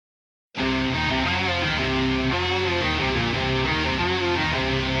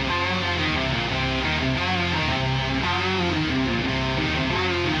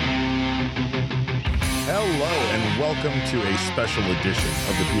welcome to a special edition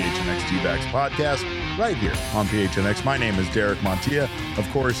of the PHNX D-Backs podcast right here on PHNX. My name is Derek Montilla. Of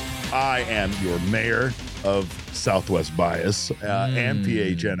course, I am your mayor of Southwest Bias and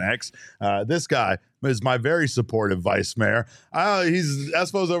PHNX. This guy is my very supportive vice mayor. He's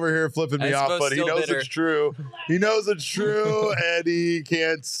Espo's over here flipping me off, but he knows it's true. He knows it's true, and he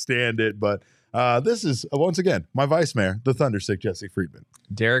can't stand it. But this is, once again, my vice mayor, the Thunderstick, Jesse Friedman.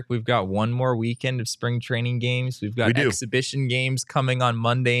 Derek, we've got one more weekend of spring training games. We've got exhibition games coming on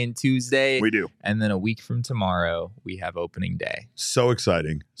Monday and Tuesday. We do. And then a week from tomorrow, we have opening day. So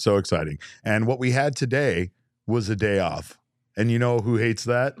exciting. So exciting. And what we had today was a day off. And you know who hates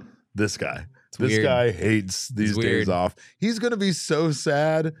that? This guy. This guy hates these days off. He's going to be so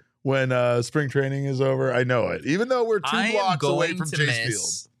sad when spring training is over. I know it. Even though we're two blocks away from Chase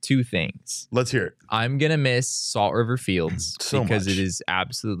Field. Two things. Let's hear it. I'm going to miss Salt River Fields because it is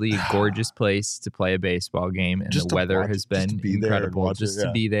absolutely a gorgeous place to play a baseball game. And the weather has been incredible just to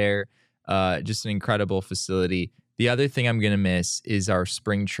be there. Just an incredible facility. The other thing I'm going to miss is our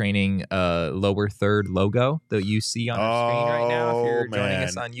spring training lower third logo that you see on our screen right now if you're joining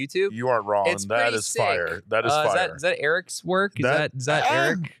us on YouTube. You aren't wrong. That is fire. That is fire. Is that Eric's work? Is that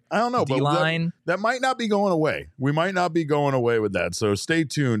Eric? I don't know. D-line? But that might not be going away. We might not be going away with that. So stay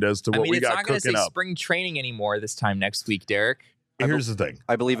tuned as to what we got cooking up. It's not going to say spring training anymore this time next week, Derek. Here's the thing.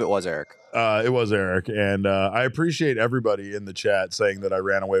 I believe it was Eric. It was Eric. And I appreciate everybody in the chat saying that I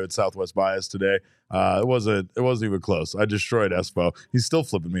ran away with Southwest Bias today. It wasn't even close. I destroyed Espo. He's still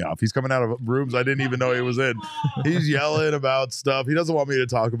flipping me off. He's coming out of rooms I didn't even know he was in. He's yelling about stuff. He doesn't want me to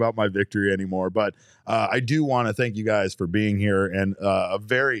talk about my victory anymore. But I do want to thank you guys for being here. And a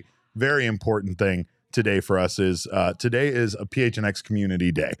very, very important thing today for us is today is a PHNX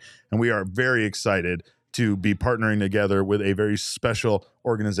Community Day. And we are very excited to be partnering together with a very special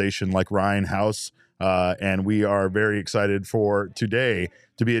organization like Ryan House. And we are very excited for today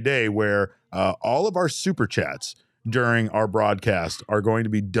to be a day where all of our super chats during our broadcast are going to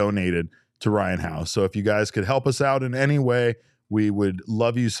be donated to Ryan House. So if you guys could help us out in any way, we would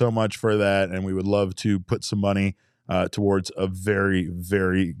love you so much for that. And we would love to put some money towards a very,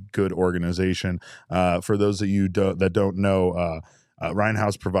 very good organization. For those of you that don't know, Ryan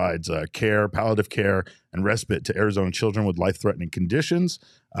House provides care, palliative care, and respite to Arizona children with life-threatening conditions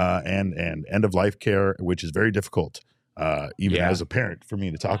and end-of-life care, which is very difficult, as a parent, for me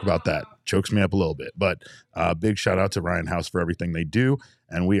to talk about that. Chokes me up a little bit. But big shout-out to Ryan House for everything they do,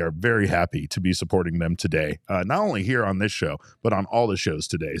 and we are very happy to be supporting them today, not only here on this show, but on all the shows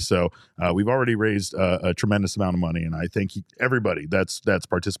today. So we've already raised a tremendous amount of money, and I thank everybody that's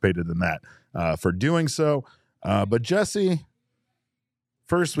participated in that for doing so. But Jesse...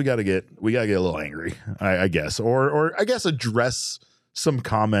 First, we gotta get a little angry, I guess, or I guess address some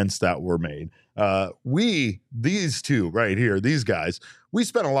comments that were made. These two right here, these guys, we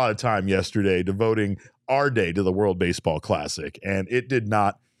spent a lot of time yesterday devoting our day to the World Baseball Classic, and it did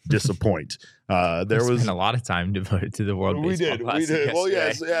not disappoint. There was a lot of time devoted to the World Baseball Classic. We did. Well,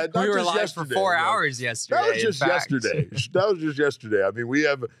 yes, yeah. We were live for 4 hours yesterday. That was just yesterday. That was just yesterday. I mean,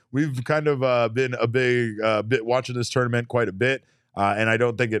 we've kind of been a bit watching this tournament quite a bit. And I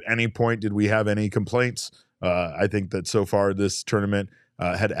don't think at any point did we have any complaints. I think that so far this tournament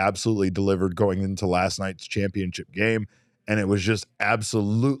had absolutely delivered going into last night's championship game. And it was just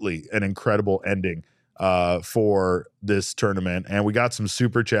absolutely an incredible ending for this tournament. And we got some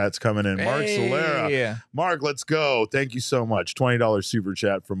super chats coming in. Mark Solera. Mark, let's go. Thank you so much. $20 super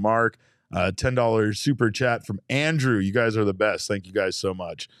chat from Mark. $10 super chat from Andrew. You guys are the best. Thank you guys so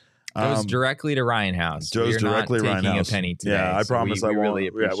much. Goes directly to Ryan House. Goes directly to Ryan House. A penny today. Yeah, I promise I won't. Really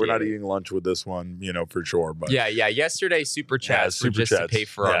appreciate we're not eating lunch with this one, for sure. But yeah. Yesterday's super chats were just to pay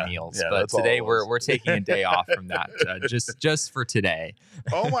for our meals, but today we're taking a day off from that, just for today.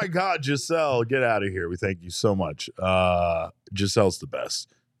 Oh my God, Giselle, get out of here! We thank you so much. Giselle's the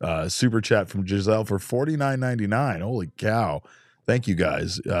best. Super chat from Giselle for $49.99. Holy cow! Thank you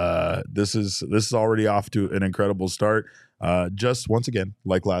guys. This is already off to an incredible start. Just once again,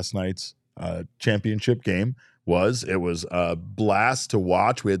 like last night's championship game it was a blast to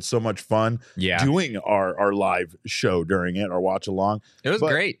watch. We had so much fun doing our live show during it, our watch along. It was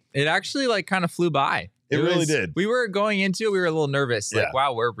great. It actually kind of flew by. It really did. We were going into it, we were a little nervous.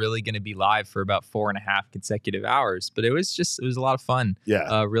 Wow, we're really going to be live for about 4.5 consecutive hours. But it was a lot of fun.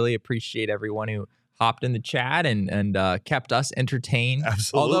 Yeah. Really appreciate everyone who hopped in the chat and kept us entertained.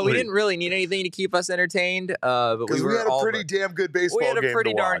 Absolutely. Although we didn't really need anything to keep us entertained. But we had a pretty damn good baseball game. We had a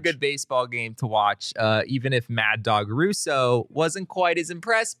pretty darn good baseball game to watch, even if Mad Dog Russo wasn't quite as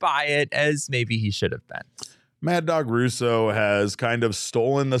impressed by it as maybe he should have been. Mad Dog Russo has kind of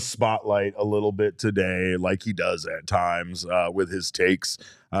stolen the spotlight a little bit today, like he does at times with his takes.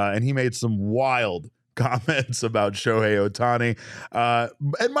 And he made some wild comments about Shohei Ohtani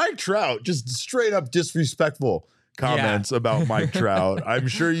and Mike Trout, just straight up disrespectful comments about Mike Trout. I'm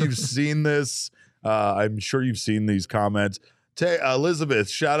sure you've seen this. I'm sure you've seen these comments. Elizabeth,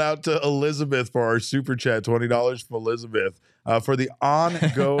 shout out to Elizabeth for our super chat, $20 from Elizabeth for the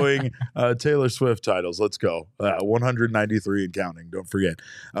ongoing Taylor Swift titles. Let's go. 193 and counting. Don't forget.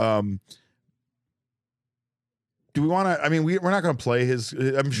 Do we want to? I mean, we're not going to play his.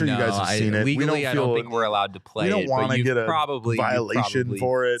 I'm sure you guys have seen it. Legally, I don't think we're allowed to play it. We don't want to get a violation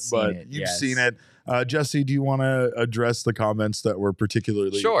for it, but you've seen it. Jesse, do you want to address the comments that were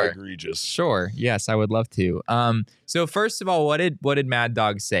particularly egregious? Sure. Yes, I would love to. So first of all, what did Mad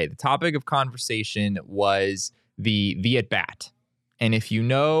Dog say? The topic of conversation was the at bat, and if you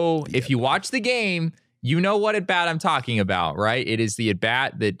watch the game, you know what at bat I'm talking about, right? It is the at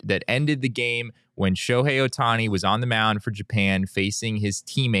bat that ended the game when Shohei Ohtani was on the mound for Japan facing his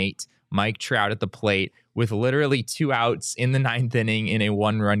teammate Mike Trout at the plate with literally 2 outs in the 9th inning in a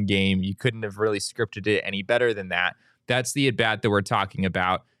 1-run game. You couldn't have really scripted it any better than that. That's the at-bat that we're talking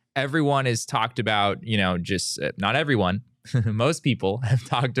about. Everyone has talked about, just not everyone. Most people have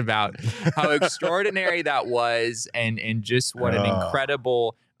talked about how extraordinary that was and just what an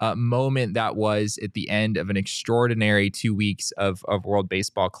incredible moment that was at the end of an extraordinary 2 weeks of World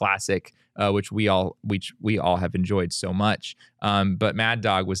Baseball Classic, which we all have enjoyed so much. But Mad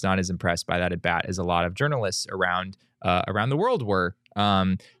Dog was not as impressed by that at bat as a lot of journalists around the world were.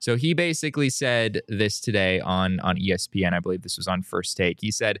 So he basically said this today on ESPN. I believe this was on First Take.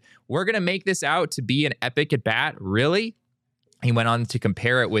 He said, "We're going to make this out to be an epic at bat. Really?" He went on to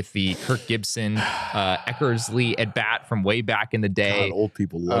compare it with the Kirk Gibson, Eckersley at bat from way back in the day. God, old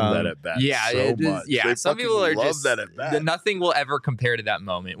people love that at bat. Yeah, much. Yeah. Some people are love that at bat. Nothing will ever compare to that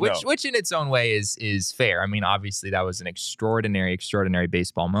moment, which in its own way is fair. I mean, obviously that was an extraordinary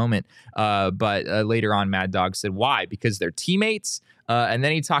baseball moment. But later on, Mad Dog said, "Why? Because they're teammates." And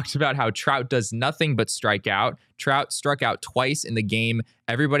then he talked about how Trout does nothing but strike out. Trout struck out twice in the game.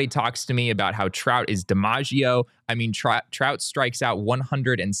 Everybody talks to me about how Trout is DiMaggio. I mean, Trout strikes out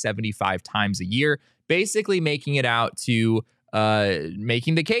 175 times a year, basically making it out to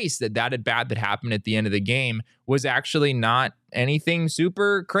making the case that at bat that happened at the end of the game was actually not anything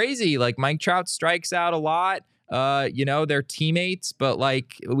super crazy. Like, Mike Trout strikes out a lot. They're teammates, but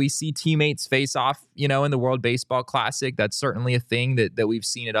like we see teammates face off, in the World Baseball Classic. That's certainly a thing that we've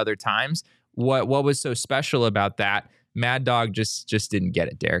seen at other times. What was so special about that? Mad Dog just didn't get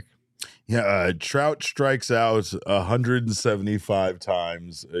it, Derek. Yeah, Trout strikes out 175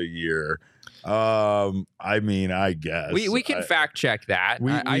 times a year. I mean, I guess we can fact check that.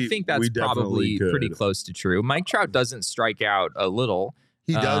 I think that's probably pretty close to true. Mike Trout doesn't strike out a little.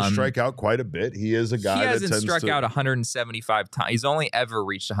 He does strike out quite a bit. He is a guy that hasn't struck out 175 times. He's only ever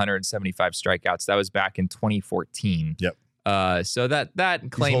reached 175 strikeouts. That was back in 2014. Yep. So that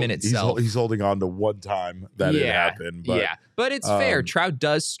claim in itself, he's holding on to one time that it happened. But, but it's fair. Trout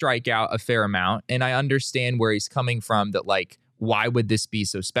does strike out a fair amount, and I understand where he's coming from. That, like, why would this be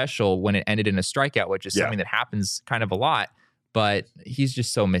so special when it ended in a strikeout, which is something that happens kind of a lot. But he's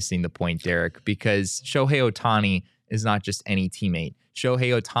just so missing the point, Derek, because Shohei Ohtani is not just any teammate.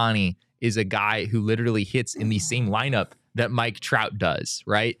 Shohei Ohtani is a guy who literally hits in the same lineup that Mike Trout does,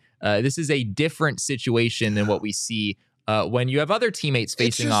 right? This is a different situation than what we see when you have other teammates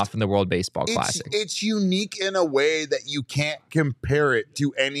facing off in the World Baseball Classic. It's unique in a way that you can't compare it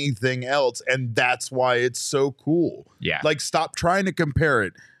to anything else, and that's why it's so cool. Yeah. Like, stop trying to compare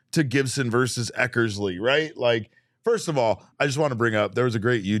it to Gibson versus Eckersley, right? Like, first of all, I just want to bring up, there was a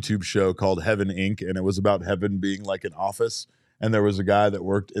great YouTube show called Heaven Inc., and it was about heaven being like an office. And there was a guy that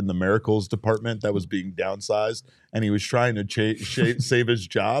worked in the miracles department that was being downsized, and he was trying to save his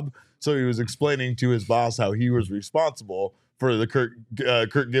job. So he was explaining to his boss how he was responsible for the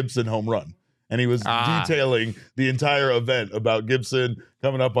Kirk Gibson home run. And he was detailing the entire event about Gibson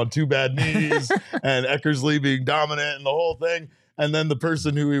coming up on 2 bad knees and Eckersley being dominant and the whole thing. And then the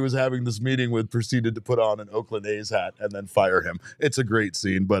person who he was having this meeting with proceeded to put on an Oakland A's hat and then fire him. It's a great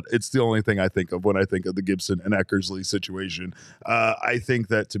scene, but it's the only thing I think of when I think of the Gibson and Eckersley situation. I think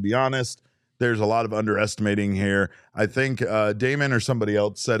that, to be honest, there's a lot of underestimating here. I think Damon or somebody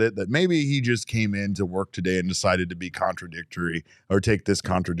else said it, that maybe he just came in to work today and decided to be contradictory or take this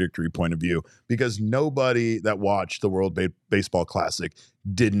contradictory point of view, because nobody that watched the World Baseball Classic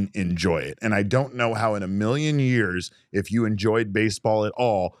didn't enjoy it. And I don't know how in a million years, if you enjoyed baseball at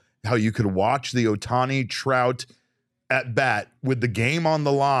all, how you could watch the Ohtani Trout at bat with the game on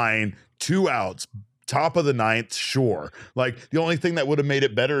the line, 2 outs, top of the ninth, sure. Like the only thing that would have made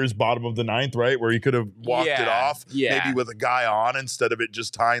it better is bottom of the ninth, right? Where he could have walked it off maybe with a guy on instead of it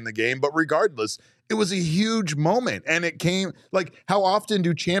just tying the game. But regardless, it was a huge moment. And it came like, how often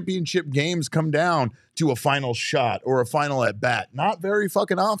do championship games come down to a final shot or a final at bat? Not very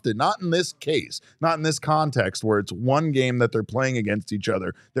fucking often. Not in this case, not in this context where it's one game that they're playing against each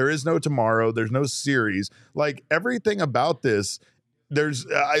other. There is no tomorrow. There's no series. Like everything about this,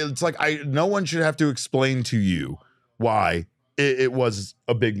 it's like no one should have to explain to you why it was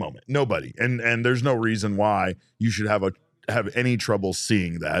a big moment. Nobody. And there's no reason why you should have any trouble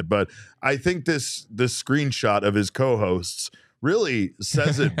seeing that. But I think this screenshot of his co-hosts really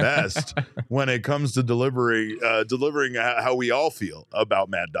says it best when it comes to delivering how we all feel about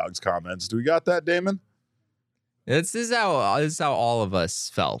Mad Dog's comments. Do we got that, Damon? This is how all of us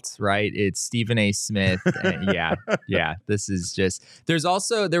felt, right? It's Stephen A. Smith. And yeah. This is just. There was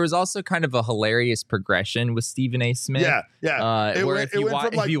also kind of a hilarious progression with Stephen A. Smith. Yeah. If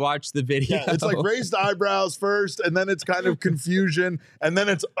you watch the video, it's like raised eyebrows first, and then it's kind of confusion, and then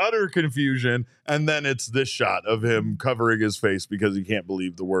it's utter confusion, and then it's this shot of him covering his face because he can't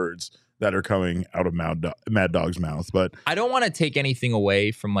believe the words that are coming out of Mad Dog's mouth. But I don't want to take anything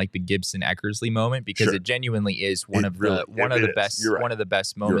away from like the Gibson Eckersley moment because it genuinely is one of the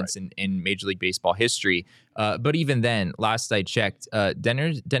best moments in Major League Baseball history. But even then, last I checked,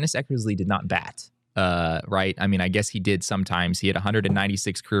 Dennis Eckersley did not bat. Right? I mean, I guess he did sometimes. He had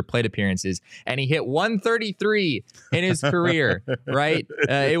 196 career plate appearances, and he hit 133 in his career, right?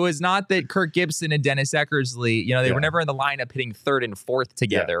 It was not that Kirk Gibson and Dennis Eckersley, they were never in the lineup hitting third and fourth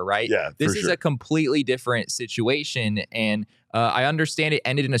together, right? Yeah, this is a completely different situation, and I understand it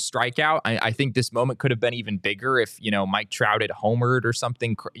ended in a strikeout. I think this moment could have been even bigger if, Mike Trout had homered or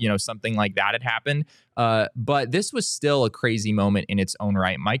something, something like that had happened. But this was still a crazy moment in its own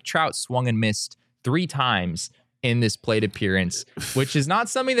right. Mike Trout swung and missed 3 times in this plate appearance, which is not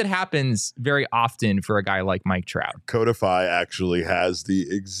something that happens very often for a guy like Mike Trout. Codify actually has the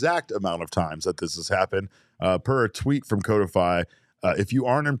exact amount of times that this has happened. Per a tweet from Codify, if you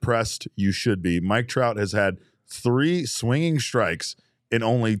aren't impressed, you should be. Mike Trout has had 3 swinging strikes in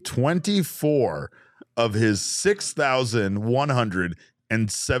only 24 of his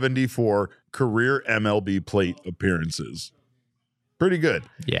 6,174 career MLB plate appearances. Pretty good.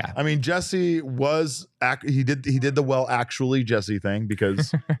 Yeah. I mean, Jesse he did the actually Jesse thing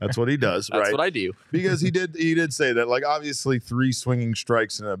because that's what he does, right? That's what I do. Because he did say that, like, obviously 3 swinging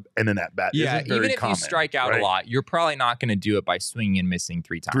strikes in an at bat. Yeah, even if you strike out a lot, you're probably not going to do it by swinging and missing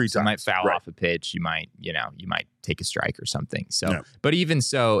 3 times. You might foul off a pitch. You might take a strike or something. So, but even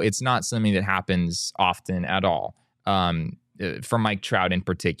so, it's not something that happens often at all. For Mike Trout in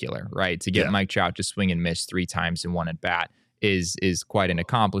particular, right? To get Mike Trout to swing and miss 3 times in one at bat is quite an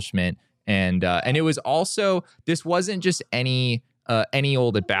accomplishment. And it was also, this wasn't just any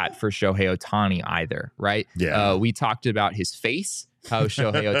old at bat for Shohei Ohtani either, right? Yeah. We talked about his face, how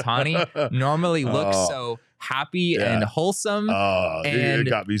Shohei Ohtani normally looks so happy and wholesome. And it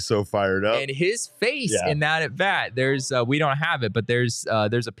got me so fired up. And his face in that at bat, there's we don't have it, but there's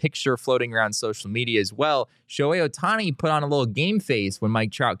a picture floating around social media as well. Shohei Ohtani put on a little game face when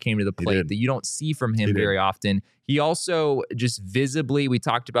Mike Trout came to the plate that you don't see from him very often. He also just visibly, we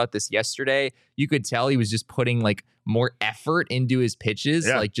talked about this yesterday, you could tell he was just putting like more effort into his pitches,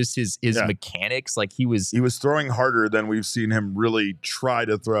 like just his mechanics. Like he was throwing harder than we've seen him really try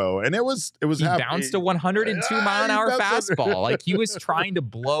to throw. And he bounced a 102 mile an hour fastball. Like he was trying to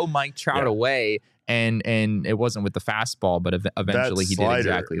blow Mike Trout away. And it wasn't with the fastball, but eventually he did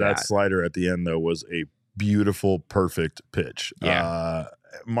exactly that. That slider at the end, though, was a beautiful, perfect pitch. Yeah.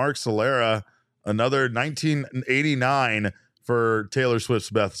 Mark Solera, another 1989 for Taylor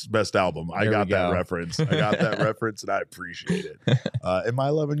Swift's best album. I got that reference. And I appreciate it. And my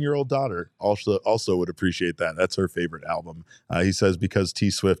 11-year-old daughter also would appreciate that. That's her favorite album. He says because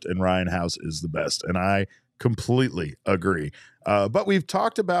T Swift and Ryan House is the best. And I completely agree. But we've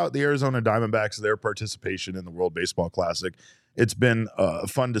talked about the Arizona Diamondbacks, their participation in the World Baseball Classic. It's been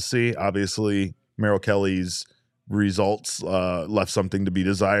fun to see. Obviously, Merrill Kelly's results left something to be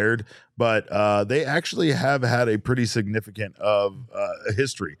desired, but they actually have had a pretty significant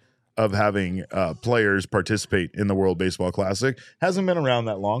history of having players participate in the World Baseball Classic. Hasn't been around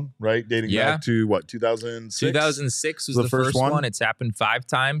that long, right? Dating back to what, 2006? 2006 was the first one. It's happened 5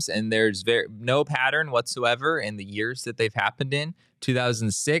 times, and there's no pattern whatsoever in the years that they've happened in.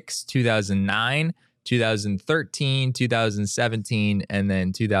 2006, 2009, 2013, 2017, and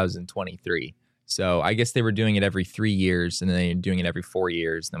then 2023. So I guess they were doing it every 3 years, and then they were doing it every 4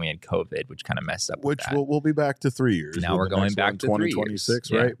 years. And then we had COVID, which kind of messed up. Which we'll be back to 3 years. Now we're going back to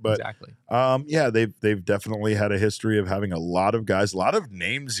 2026, right? But exactly. They've definitely had a history of having a lot of guys, a lot of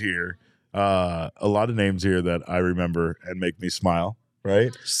names here that I remember and make me smile.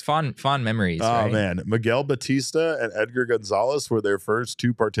 Right, just fond memories. Oh right? Man, Miguel Batista and Edgar Gonzalez were their first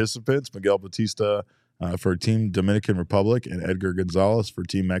two participants. Miguel Batista for Team Dominican Republic and Edgar Gonzalez for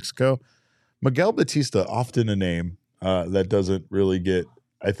Team Mexico. Miguel Batista, often a name that doesn't really get,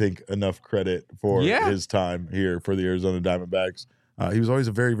 I think, enough credit for his time here for the Arizona Diamondbacks. He was always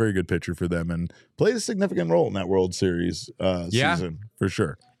a very, very good pitcher for them and played a significant role in that World Series season for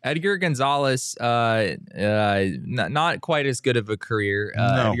sure. Edgar Gonzalez, not quite as good of a career.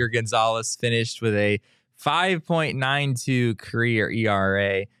 No. Edgar Gonzalez finished with a 5.92 career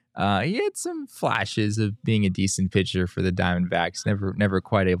ERA. He had some flashes of being a decent pitcher for the Diamondbacks. Never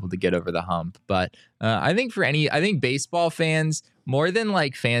quite able to get over the hump. But I think baseball fans, more than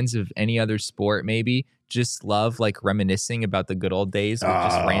like fans of any other sport, maybe just love like reminiscing about the good old days with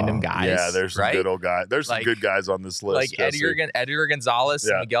just random guys. Yeah, there's some good old guys. There's some good guys on this list. Like Edgar Gonzalez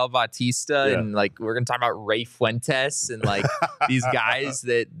and Miguel Batista, and like we're gonna talk about Ray Fuentes and like these guys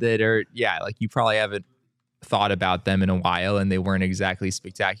that are like you probably haven't thought about them in a while, and they weren't exactly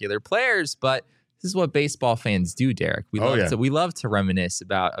spectacular players, but this is what baseball fans do, Derek. We love to reminisce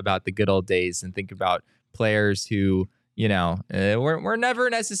about the good old days and think about players who, we're never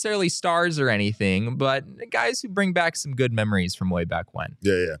necessarily stars or anything, but guys who bring back some good memories from way back when.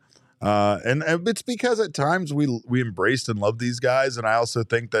 Yeah. And it's because at times we embraced and loved these guys, and I also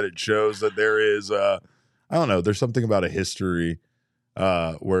think that it shows that there is, there's something about a history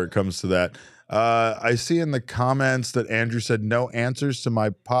where it comes to that. I see in the comments that Andrew said no answers to my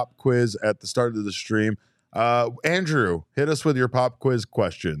pop quiz at the start of the stream. Andrew, hit us with your pop quiz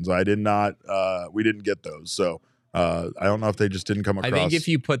questions. I did not. We didn't get those, so I don't know if they just didn't come across. I think if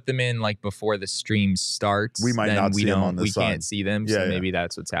you put them in like before the stream starts, we might not see them on this side. We can't see them, so maybe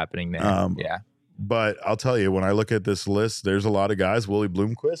that's what's happening there. But I'll tell you, when I look at this list, there's a lot of guys. Willie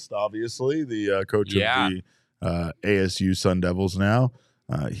Bloomquist, obviously, the coach of the ASU Sun Devils now.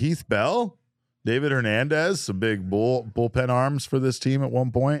 Heath Bell. David Hernandez, some big bullpen arms for this team at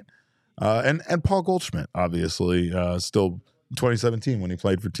one point. And Paul Goldschmidt, obviously, still 2017 when he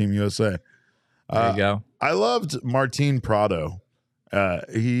played for Team USA. There you go. I loved Martin Prado.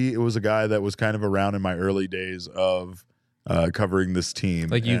 He was a guy that was kind of around in my early days of covering this team.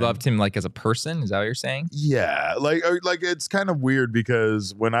 Like you loved him like as a person? Is that what you're saying? Yeah. Like it's kind of weird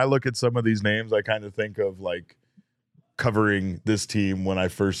because when I look at some of these names, I kind of think of like covering this team when I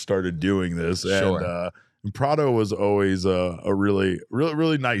first started doing this. Sure. And Prado was always a really, really,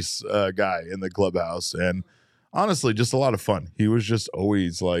 really nice guy in the clubhouse. And honestly, just a lot of fun. He was just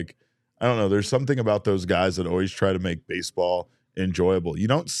always like, I don't know, there's something about those guys that always try to make baseball enjoyable. You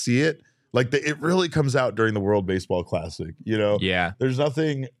don't see it. Like it really comes out during the World Baseball Classic, Yeah. There's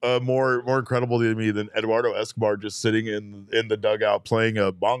nothing more incredible to me than Eduardo Escobar just sitting in the dugout playing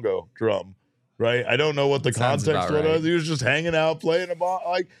a bongo drum. Right, I don't know what the context was. He was just hanging out playing a ball.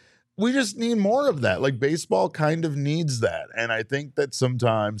 Like, we just need more of that. Like, baseball kind of needs that, and I think that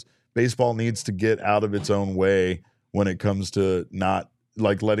sometimes baseball needs to get out of its own way when it comes to not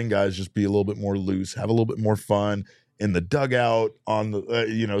like letting guys just be a little bit more loose, have a little bit more fun in the dugout, on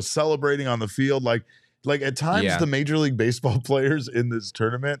the celebrating on the field. Like at times, the Major League Baseball players in this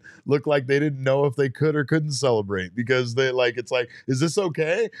tournament look like they didn't know if they could or couldn't celebrate because it's like, is this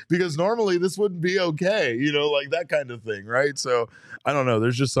okay? Because normally this wouldn't be okay, like that kind of thing, right? So I don't know.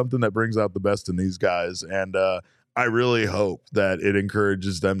 There's just something that brings out the best in these guys, and I really hope that it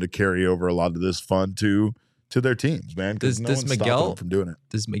encourages them to carry over a lot of this fun to their teams, man. Because no one's stopping them from doing it.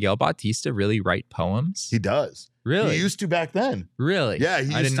 Does Miguel Batista really write poems? He does. Really? He used to back then. Really? Yeah,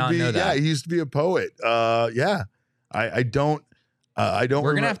 I did not know that. Yeah, he used to be a poet. I don't.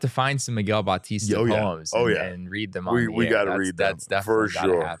 We're gonna have to find some Miguel Batista poems and read them. We got to read them. That's definitely for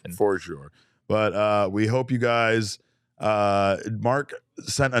sure. Happen. For sure. But we hope you guys. Mark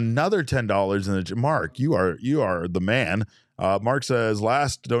sent another $10 in the. Mark, you are the man. Mark says,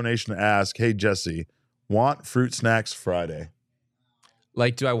 last donation to ask. Hey Jesse, want fruit snacks Friday?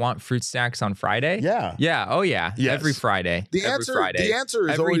 Like, do I want fruit snacks on Friday? Yeah. Yeah. Oh, yeah. Yes. Every Friday. The answer is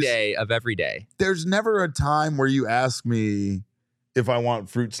every always, day of every day. There's never a time where you ask me if I want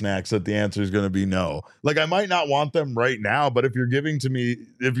fruit snacks that the answer is going to be no. Like, I might not want them right now, but if you're giving them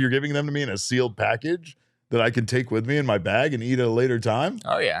to me in a sealed package, that I can take with me in my bag and eat at a later time.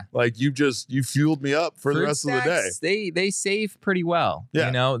 Oh yeah. Like you fueled me up for the rest of the day. They save pretty well. Yeah.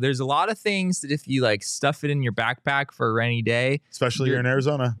 You know, there's a lot of things that if you like stuff it in your backpack for a rainy day, especially here in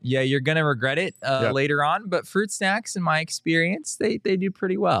Arizona. Yeah, you're going to regret it later on, but fruit snacks in my experience, they do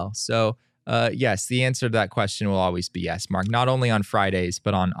pretty well. So, yes, the answer to that question will always be yes, Mark, not only on Fridays,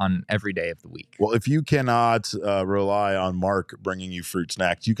 but on every day of the week. Well, if you cannot rely on Mark bringing you fruit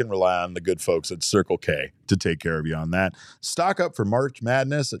snacks, you can rely on the good folks at Circle K to take care of you on that. Stock up for March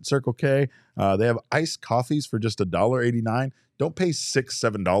Madness at Circle K. They have iced coffees for just $1.89. Don't pay $6,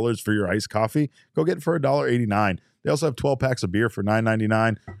 $7 for your iced coffee. Go get it for $1.89. They also have 12 packs of beer for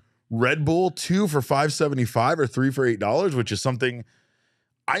 $9.99. Red Bull, 2 for $5.75 or 3 for $8, which is something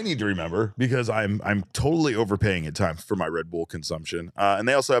I need to remember because I'm totally overpaying at times for my Red Bull consumption. And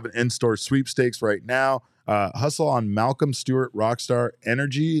they also have an in-store sweepstakes right now. Hustle on Malcolm Stewart Rockstar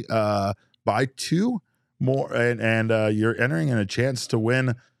Energy. Buy 2 more, and you're entering in a chance to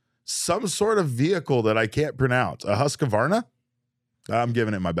win some sort of vehicle that I can't pronounce. A Husqvarna? I'm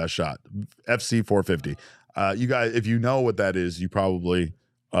giving it my best shot. FC 450. You guys, if you know what that is, you probably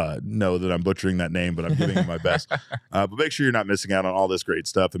know that I'm butchering that name, but I'm giving it my best. But make sure you're not missing out on all this great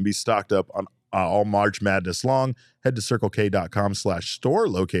stuff and be stocked up on all March Madness long. Head to circlek.com/store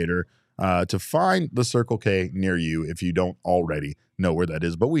locator to find the Circle K near you if you don't already know where that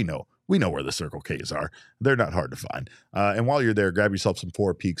is. But we know where the Circle Ks are. They're not hard to find. And while you're there, grab yourself some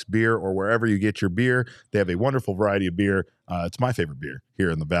Four Peaks beer or wherever you get your beer. They have a wonderful variety of beer. It's my favorite beer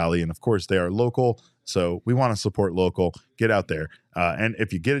here in the Valley. And of course, they are local. So we want to support local. Get out there. And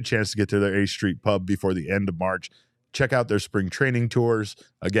if you get a chance to get to their 8th Street pub before the end of March, check out their spring training tours.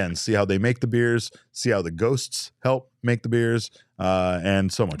 Again, see how they make the beers, see how the ghosts help make the beers,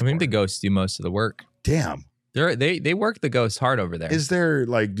 and so much more. I think the ghosts do most of the work. Damn. They work the ghosts hard over there. Is there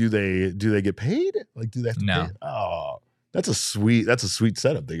like do they get paid? Like do they have to No. pay? Oh, that's a sweet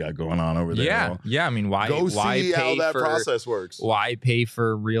setup they got going on over there. Yeah. Yeah. I mean, why see pay how that for, process works? Why pay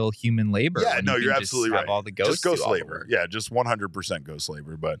for real human labor? Yeah, when no, you you're can absolutely just right. Have all the ghosts just ghost do all the labor. work? Yeah, just 100% ghost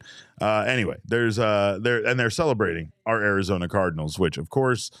labor. But anyway, there's they're celebrating our Arizona Cardinals, which of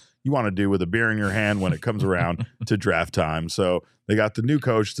course you want to do with a beer in your hand when it comes around to draft time. So they got the new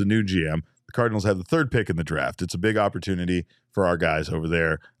coach, the new GM. The Cardinals have the 3rd pick in the draft. It's a big opportunity for our guys over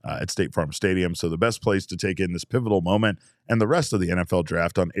there at State Farm Stadium. So the best place to take in this pivotal moment and the rest of the NFL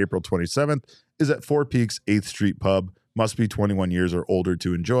draft on April 27th is at Four Peaks 8th Street Pub. Must be 21 years or older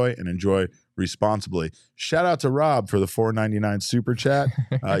to enjoy, and enjoy responsibly. Shout out to Rob for the $4.99 super chat.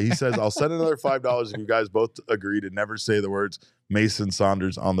 He says, I'll send another $5 if you guys both agree to never say the words Mason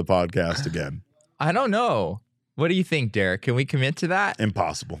Saunders on the podcast again. I don't know. What do you think, Derek? Can we commit to that?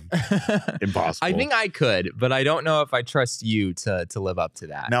 Impossible. Impossible. I think I could, but I don't know if I trust you to live up to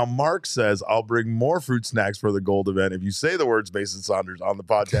that. Now, Mark says, I'll bring more fruit snacks for the gold event if you say the words Mason Saunders on the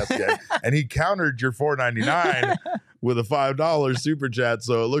podcast again. And he countered your $4.99 with a $5 super chat.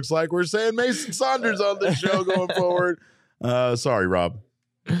 So it looks like we're saying Mason Saunders on the show going forward. Sorry, Rob.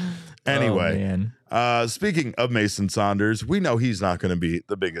 Anyway, speaking of Mason Saunders, we know he's not going to be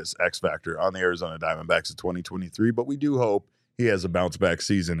the biggest X factor on the Arizona Diamondbacks of 2023, but we do hope he has a bounce back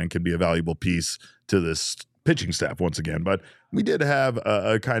season and can be a valuable piece to this pitching staff once again. But we did have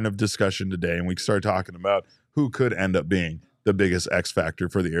a kind of discussion today, and we started talking about who could end up being the biggest X factor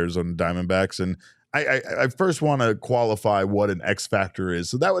for the Arizona Diamondbacks. And I first want to qualify what an X factor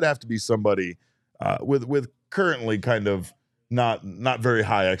is. So that would have to be somebody with currently kind of not very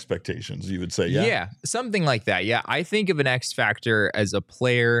high expectations, you would say. Yeah, something like that. Yeah, I think of an X factor as a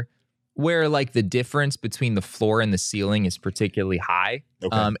player where like the difference between the floor and the ceiling is particularly high.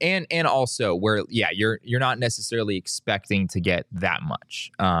 Okay. And also where you're not necessarily expecting to get that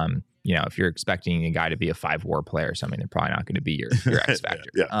much. You know, if you're expecting a guy to be a 5 WAR player or something, they're probably not going to be your X factor.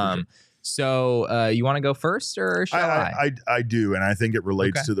 Sure. So you want to go first, or shall I? I do, and I think it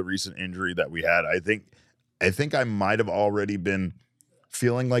relates to the recent injury that we had. I think I might have already been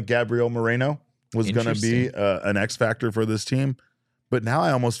feeling like Gabriel Moreno was going to be an X factor for this team, but now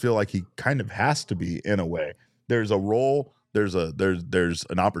I almost feel like he kind of has to be in a way. There's a role, there's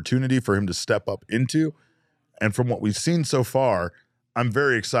an opportunity for him to step up into, and from what we've seen so far, I'm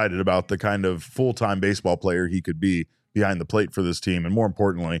very excited about the kind of full-time baseball player he could be behind the plate for this team, and more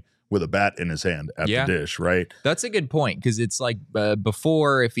importantly, with a bat in his hand at the dish. Right? That's a good point, because it's like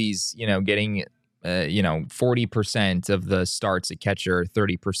before, if he's getting 40% of the starts at catcher,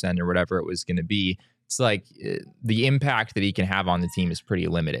 30% or whatever it was going to be, it's like the impact that he can have on the team is pretty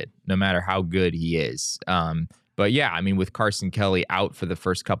limited, no matter how good he is. But yeah, I mean, with Carson Kelly out for the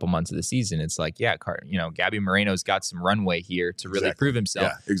first couple months of the season, it's like, Gabby Moreno's got some runway here to really prove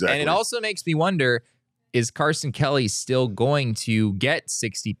himself. Yeah, exactly. And it also makes me wonder, is Carson Kelly still going to get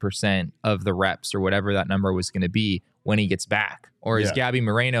 60% of the reps or whatever that number was going to be when he gets back? Or is Gabby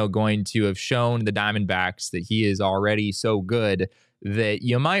Moreno going to have shown the Diamondbacks that he is already so good that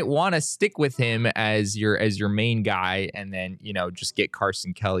you might want to stick with him as your main guy, and then, just get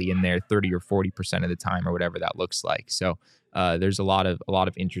Carson Kelly in there 30 or 40% of the time or whatever that looks like. So there's a lot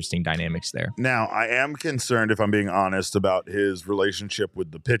of interesting dynamics there. Now, I am concerned, if I'm being honest, about his relationship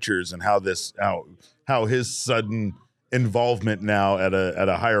with the pitchers and how his sudden involvement now at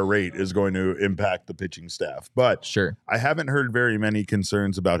a higher rate is going to impact the pitching staff. But sure, I haven't heard very many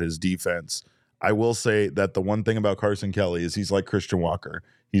concerns about his defense. I will say that the one thing about Carson Kelly is he's like Christian Walker.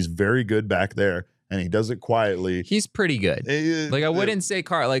 He's very good back there, and he does it quietly. He's pretty good. I wouldn't say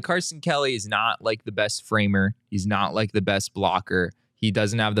Carson Kelly is not like the best framer. He's not like the best blocker. He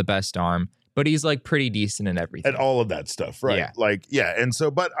doesn't have the best arm, but he's like pretty decent in everything. At all of that stuff, right? Yeah. And so,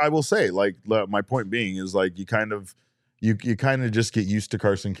 but I will say, my point being is you kind of just get used to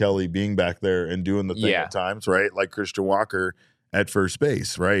Carson Kelly being back there and doing the thing at times, right? Like Christian Walker at first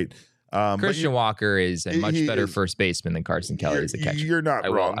base, right? Christian Walker is a much better first baseman than Carson Kelly as a catcher. You're not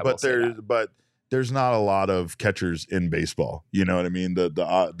wrong, but there's not a lot of catchers in baseball. You know what I mean?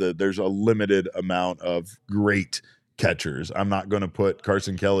 There's a limited amount of great catchers. I'm not going to put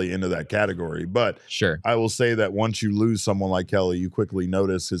Carson Kelly into that category, but sure, I will say that once you lose someone like Kelly, you quickly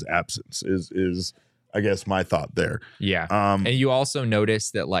notice his absence. Is I guess my thought there. Yeah, and you also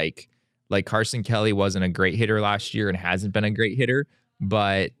notice that like Carson Kelly wasn't a great hitter last year and hasn't been a great hitter,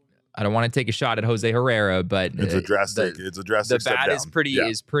 but I don't want to take a shot at Jose Herrera, but it's a drastic. The bat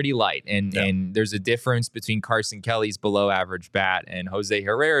is pretty light, and there's a difference between Carson Kelly's below average bat and Jose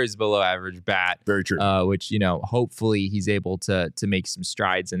Herrera's below average bat. Very true. Which hopefully he's able to make some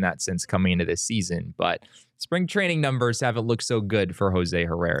strides in that sense coming into this season. But spring training numbers haven't looked so good for Jose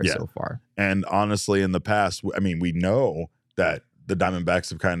Herrera so far. And honestly, in the past, I mean, we know that the Diamondbacks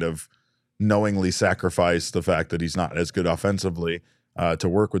have kind of knowingly sacrificed the fact that he's not as good offensively. To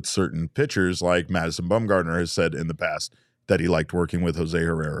work with certain pitchers, like Madison Bumgarner has said in the past that he liked working with Jose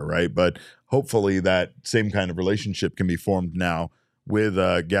Herrera, right? But hopefully that same kind of relationship can be formed now with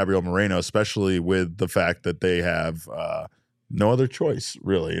Gabriel Moreno, especially with the fact that they have no other choice,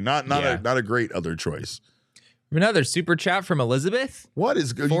 really. Not a great other choice. Another super chat from Elizabeth. What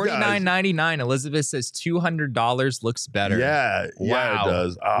is good? $49.99. Elizabeth says $200 looks better. Yeah, wow. Yeah, it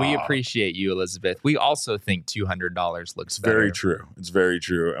does. We appreciate you, Elizabeth. We also think $200 looks better. Very true. It's very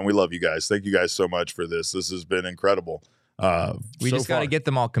true, and we love you guys. Thank you guys so much for this. This has been incredible. We just got to get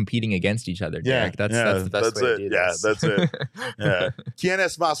them all competing against each other, Derek. That's the best way to do this. Yeah, that's it. Yeah. ¿Quién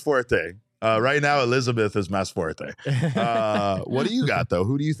es más fuerte? Right now, Elizabeth is más fuerte. What do you got, though?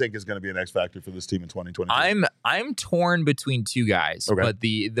 Who do you think is going to be an X factor for this team in 2022? I'm torn between two guys, but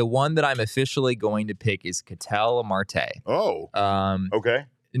the one that I'm officially going to pick is Ketel Marte. Oh, okay.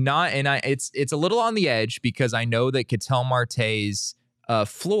 It's a little on the edge because I know that Ketel Marte's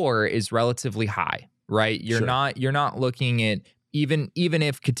floor is relatively high, right? You're not looking at even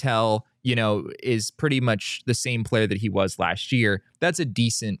if Ketel is pretty much the same player that he was last year. That's a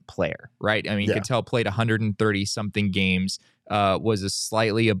decent player, right? I mean, Ketel played 130 something games, was a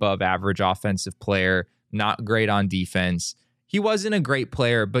slightly above average offensive player, not great on defense. He wasn't a great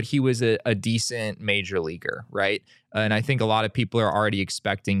player, but he was a decent major leaguer, right? And I think a lot of people are already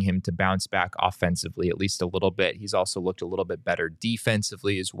expecting him to bounce back offensively at least a little bit. He's also looked a little bit better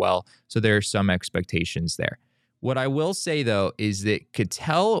defensively as well. So there are some expectations there. What I will say, though, is that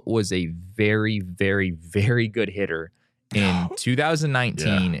Ketel was a very, very, very good hitter in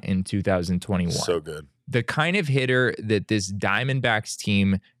 2019 and 2021. So good. The kind of hitter that this Diamondbacks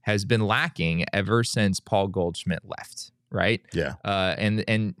team has been lacking ever since Paul Goldschmidt left, right? Yeah.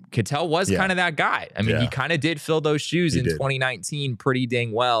 And Ketel was kind of that guy. I mean, he kind of did fill those shoes in 2019 pretty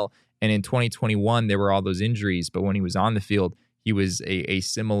dang well. And in 2021, there were all those injuries. But when he was on the field, he was a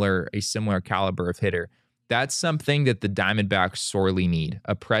similar caliber of hitter. That's something that the Diamondbacks sorely need.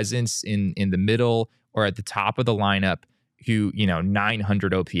 A presence in the middle or at the top of the lineup who,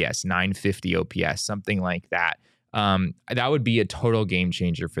 900 OPS, 950 OPS, something like that. That would be a total game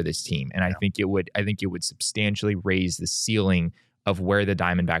changer for this team. And I think it would substantially raise the ceiling of where the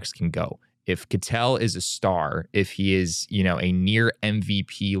Diamondbacks can go. If Ketel is a star, if he is, a near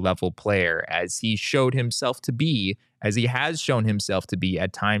MVP level player, as he showed himself to be, as he has shown himself to be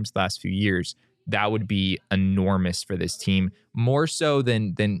at times the last few years, that would be enormous for this team, more so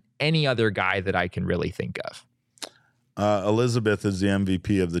than any other guy that I can really think of. Elizabeth is the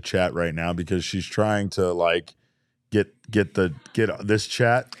MVP of the chat right now because she's trying to get this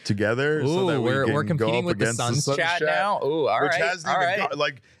chat together so that we're competing go up with the against Suns the Suns chat now. Ooh, all which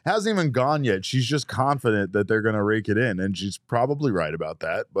right, hasn't even gone yet. She's just confident that they're gonna rake it in, and she's probably right about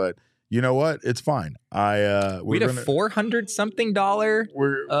that. But you know what? It's fine. We had a $400-something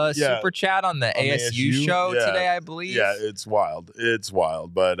super chat on the ASU show today, I believe. Yeah, it's wild. It's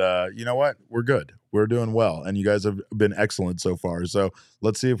wild. But you know what? We're good. We're doing well, and you guys have been excellent so far. So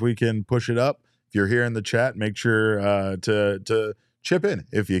let's see if we can push it up. If you're here in the chat, make sure to chip in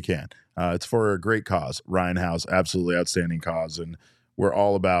if you can. It's for a great cause. Ryan House, absolutely outstanding cause, and we're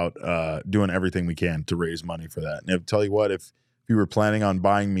all about doing everything we can to raise money for that. And I'll tell you what, if you were planning on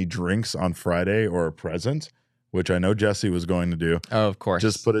buying me drinks on Friday or a present, which I know Jesse was going to do, oh, of course,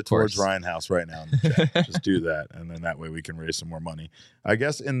 just put it towards Ryan House right now in the chat. Just do that, and then that way we can raise some more money. I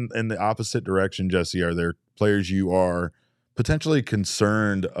guess in the opposite direction, Jesse, are there players you are potentially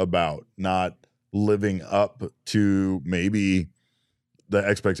concerned about not living up to maybe the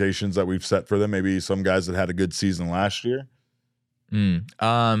expectations that we've set for them? Maybe some guys that had a good season last year.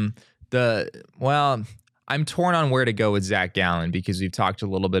 I'm torn on where to go with Zach Gallen because we've talked a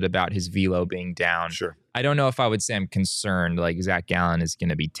little bit about his velo being down. Sure. I don't know if I would say I'm concerned like Zach Gallen is going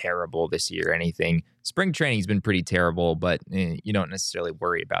to be terrible this year or anything. Spring training's been pretty terrible, but you don't necessarily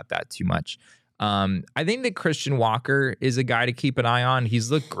worry about that too much. I think that Christian Walker is a guy to keep an eye on.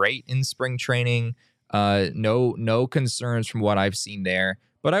 He's looked great in spring training. No concerns from what I've seen there.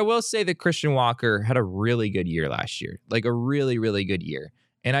 But I will say that Christian Walker had a really good year last year, like a really, really good year.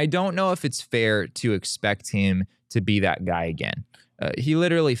 And I don't know if it's fair to expect him to be that guy again. He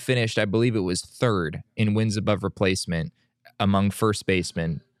literally finished, I believe it was third in wins above replacement among first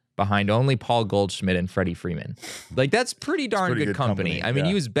basemen, behind only Paul Goldschmidt and Freddie Freeman. Like, that's pretty darn good company. I mean,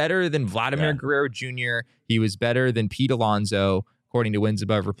 he was better than Vladimir Guerrero Jr. He was better than Pete Alonso, according to wins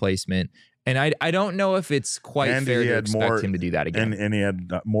above replacement. And I don't know if it's quite fair to expect him to do that again. And he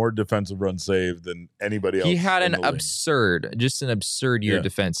had more defensive runs saved than anybody else. He had an absurd year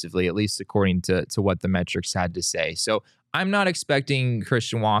defensively, at least according to what the metrics had to say. So I'm not expecting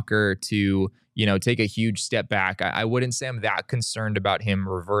Christian Walker to, take a huge step back. I wouldn't say I'm that concerned about him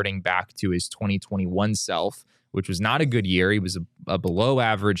reverting back to his 2021 self, which was not a good year. He was a below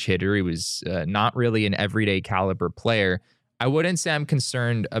average hitter. He was not really an everyday caliber player. I wouldn't say I'm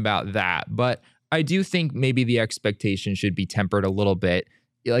concerned about that, but I do think maybe the expectation should be tempered a little bit.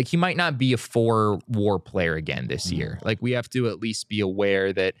 Like, he might not be a 4-WAR player again this year. Like, we have to at least be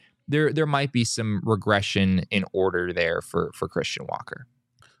aware that there might be some regression in order there for Christian Walker.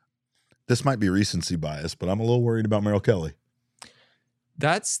 This might be recency bias, but I'm a little worried about Merrill Kelly.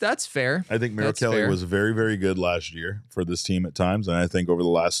 That's fair. I think Merrill Kelly was very, very good last year for this team at times, and I think over the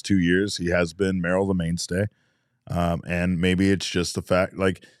last 2 years he has been Merrill the mainstay. And maybe it's just the fact,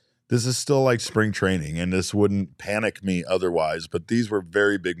 like, this is still like spring training, and this wouldn't panic me otherwise, but these were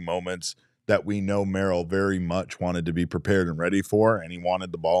very big moments that we know Merrill very much wanted to be prepared and ready for, and he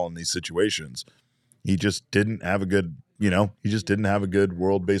wanted the ball in these situations. He just didn't have a good,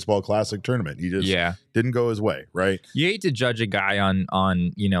 World Baseball Classic tournament. He just didn't go his way, right? You hate to judge a guy on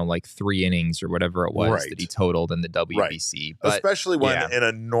like 3 innings or whatever it was that he totaled in the WBC. But, especially when in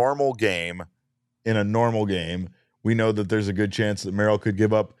a normal game, we know that there's a good chance that Merrill could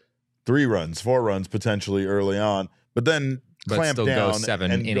give up 3 runs, 4 runs potentially early on, but then clamp down go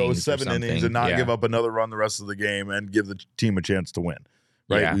 7 innings and not give up another run the rest of the game and give the team a chance to win.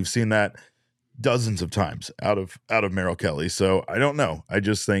 Right? Yeah. We've seen that dozens of times out of Merrill Kelly. So I don't know. I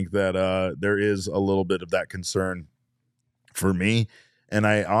just think that there is a little bit of that concern for me. And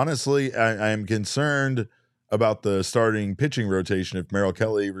I honestly am concerned about the starting pitching rotation if Merrill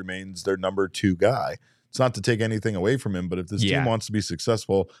Kelly remains their number 2 guy. It's not to take anything away from him, but if this team wants to be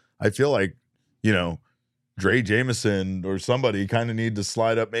successful, I feel like, Dre Jameson or somebody kind of need to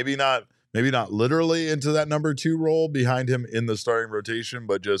slide up, maybe not literally into that number 2 role behind him in the starting rotation,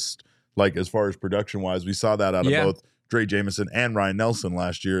 but just like as far as production wise, we saw that out of both Dre Jameson and Ryan Nelson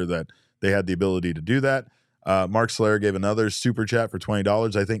last year, that they had the ability to do that. Mark Solera gave another super chat for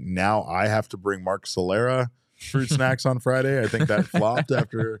 $20. I think now I have to bring Mark Solera fruit snacks on Friday. I think that flopped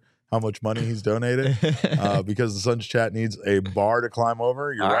after how much money he's donated because the Suns chat needs a bar to climb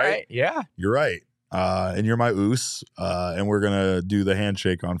over. You're right. Yeah, you're right. And you're my oos. And we're going to do the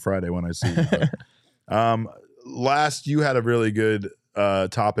handshake on Friday when I see you. But, last, you had a really good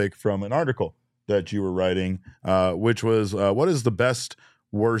topic from an article that you were writing, which was what is the best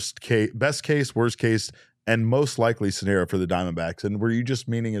case, worst case, and most likely scenario for the Diamondbacks? And were you just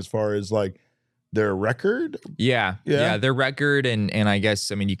meaning as far as like their record? Yeah, their record, and I guess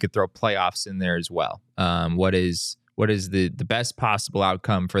you could throw playoffs in there as well. What is the best possible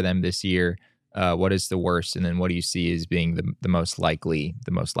outcome for them this year? What is the worst, and then what do you see as being the most likely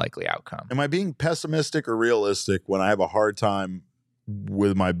outcome? Am I being pessimistic or realistic when I have a hard time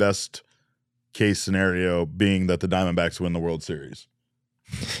with my best case scenario being that the Diamondbacks win the World Series?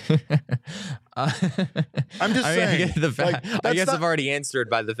 I'm just saying. I guess I've already answered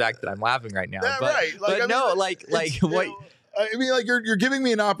by the fact that I'm laughing right now. Right. What? I mean, like you're giving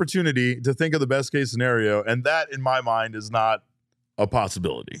me an opportunity to think of the best case scenario, and that in my mind is not a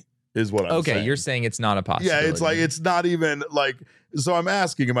possibility. Is what I'm saying. Okay, you're saying it's not a possibility. Yeah, it's like it's not even like. So I'm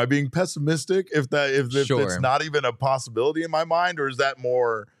asking, am I being pessimistic if it's not even a possibility in my mind, or is that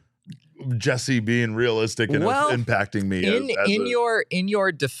more Jesse being realistic and impacting me? In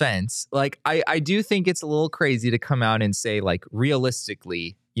your defense, like I do think it's a little crazy to come out and say like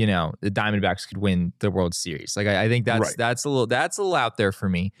realistically, the Diamondbacks could win the World Series. Like I think that's a little out there for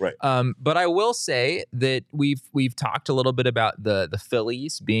me. Right. But I will say that we've talked a little bit about the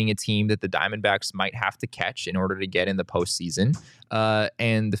Phillies being a team that the Diamondbacks might have to catch in order to get in the postseason.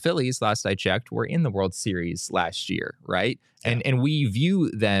 And the Phillies, last I checked, were in the World Series last year, right? Yeah. And we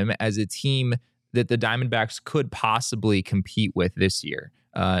view them as a team that the Diamondbacks could possibly compete with this year.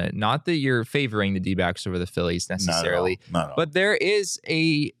 Not that you're favoring the D-backs over the Phillies necessarily, not at all. But there is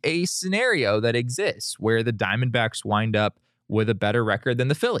a scenario that exists where the Diamondbacks wind up with a better record than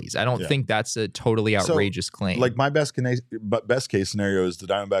the Phillies. I don't think that's a totally outrageous claim. Like my best case scenario is the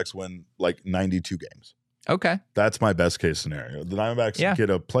Diamondbacks win like 92 games. Okay. That's my best case scenario. The Diamondbacks get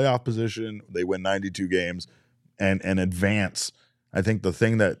a playoff position, they win 92 games and advance. I think the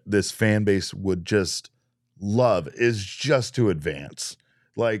thing that this fan base would just love is just to advance.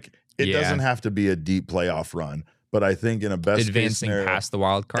 Like it doesn't have to be a deep playoff run, but I think in a best case scenario, past the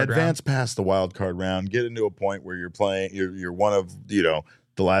wild card round. Past the wild card round, get into a point where you're playing, you're one of, the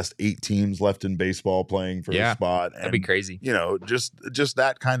last 8 teams left in baseball playing for a spot. And, that'd be crazy. Just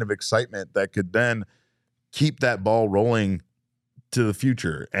that kind of excitement that could then keep that ball rolling to the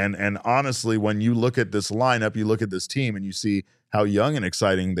future. And honestly, when you look at this lineup, you look at this team and you see how young and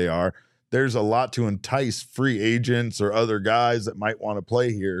exciting they are, there's a lot to entice free agents or other guys that might want to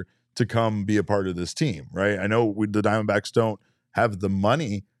play here to come be a part of this team, right? I know the Diamondbacks don't have the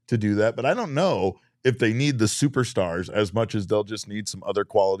money to do that, but I don't know if they need the superstars as much as they'll just need some other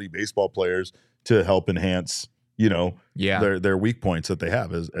quality baseball players to help enhance, their weak points that they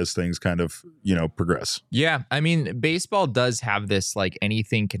have as things kind of, progress. Yeah. I mean, baseball does have this like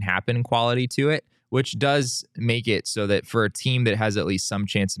anything can happen quality to it, which does make it so that for a team that has at least some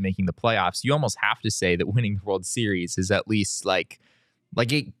chance of making the playoffs, you almost have to say that winning the World Series is at least like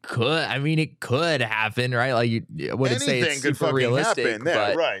it could. I mean, it could happen, right? Like you wouldn't say it's super realistic, happen.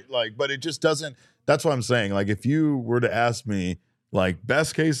 Yeah, right? Like, but it just doesn't. That's what I'm saying. Like, if you were to ask me, like,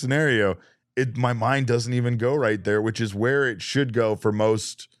 best case scenario, my mind doesn't even go right there, which is where it should go for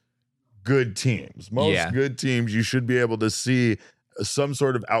most good teams. Most good teams, you should be able to see some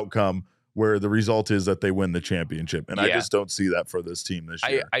sort of outcome where the result is that they win the championship. And I just don't see that for this team this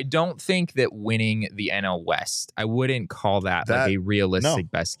year. I don't think that winning the NL West, I wouldn't call that like a realistic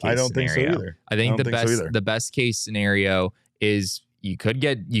best case scenario. I don't think so either. I think the best case scenario is you could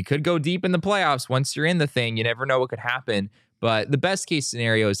go deep in the playoffs once you're in the thing. You never know what could happen. But the best case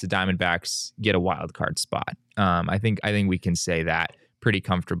scenario is the Diamondbacks get a wild card spot. I think we can say that pretty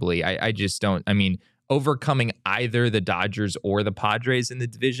comfortably. I just don't. I mean, overcoming either the Dodgers or the Padres in the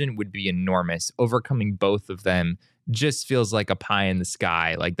division would be enormous. Overcoming both of them just feels like a pie in the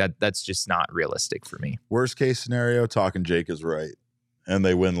sky. Like that's just not realistic for me. Worst case scenario, Talking Jake is right, and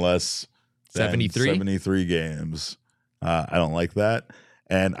they win less than 73 games. I don't like that.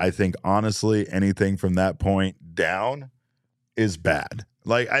 And I think, honestly, anything from that point down is bad.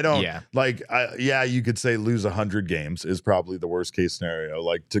 Like, I don't you could say lose 100 games is probably the worst case scenario,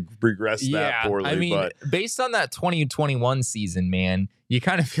 like to progress that poorly. I mean, based on that 2021 season, man, you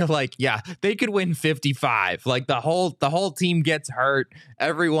kind of feel like, they could win 55. Like the whole team gets hurt.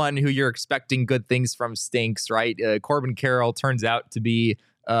 Everyone who you're expecting good things from stinks, right? Corbin Carroll turns out to be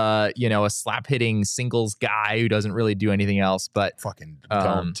a slap hitting singles guy who doesn't really do anything else, but fucking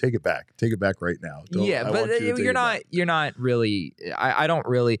take it back right now. You're not really, I don't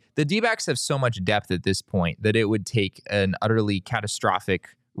really, the D-backs have so much depth at this point that it would take an utterly catastrophic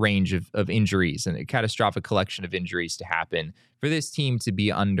range of injuries and a catastrophic collection of injuries to happen for this team to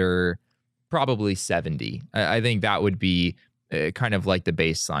be under probably 70. I think that would be kind of like the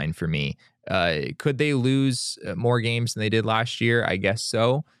baseline for me. Could they lose more games than they did last year? I guess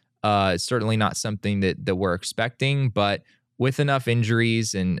so. It's certainly not something that we're expecting, but with enough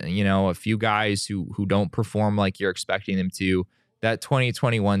injuries and, a few guys who don't perform like you're expecting them to, that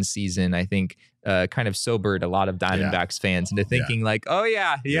 2021 season, I think, kind of sobered a lot of Diamondbacks fans into thinking like,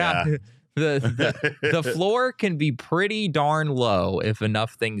 the floor can be pretty darn low if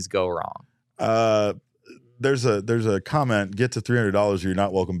enough things go wrong. There's a comment, get to $300 or you're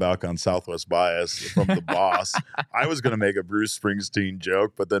not welcome back on Southwest Bias from the boss. I was going to make a Bruce Springsteen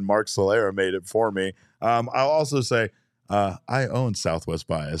joke, but then Mark Solera made it for me. I'll also say I own Southwest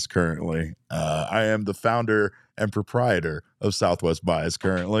Bias currently. I am the founder and proprietor of Southwest Bias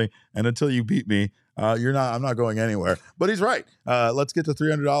currently. And until you beat me, I'm not going anywhere. But he's right. Let's get to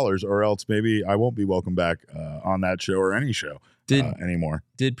 $300 or else maybe I won't be welcome back on that show or any show anymore.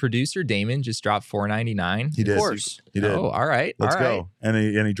 Did producer Damon just drop $4.99? He did. Of course. He did. Oh, all right. Let's all go. Right.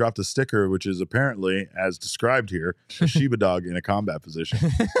 And he dropped a sticker, which is apparently, as described here, a Shiba dog in a combat position.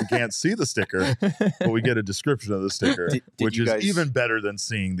 We can't see the sticker, but we get a description of the sticker, which is even better than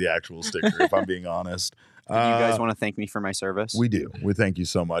seeing the actual sticker, if I'm being honest. Do you guys want to thank me for my service? We do. We thank you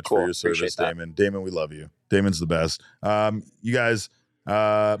so much for your service, Damon. Damon, we love you. Damon's the best. You guys,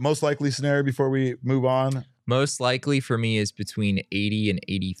 most likely scenario before we move on? Most likely for me is between 80 and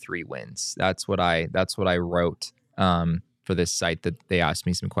 83 wins. That's what I wrote for this site that they asked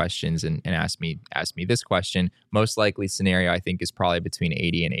me some questions and asked me this question. Most likely scenario I think is probably between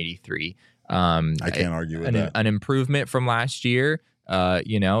 80 and 83. I can't argue with that. An improvement from last year.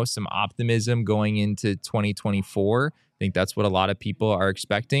 Some optimism going into 2024. I think that's what a lot of people are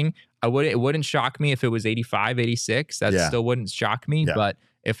expecting. It wouldn't shock me if it was 85, 86. That still wouldn't shock me. Yeah. But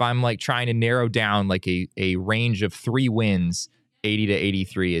if I'm like trying to narrow down like a range of 3 wins, 80 to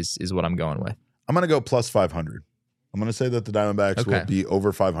 83 is what I'm going with. I'm going to go plus 500. I'm going to say that the Diamondbacks will be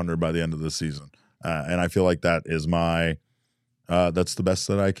over 500 by the end of the season. And I feel like that is that's the best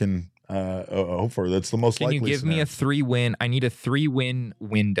that I can hope for. That's the most likely. Can you give me a 3-win? I need a 3-win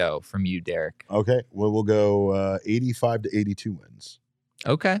window from you, Derek. Okay. Well, we'll go 85 to 82 wins.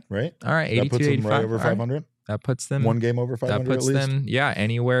 Okay. Right? All right. 82 that puts 85. Them right over 500? Right. That puts them. One game over 500 That puts at least? them,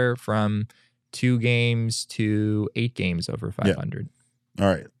 anywhere from 2 games to 8 games over 500. Yeah.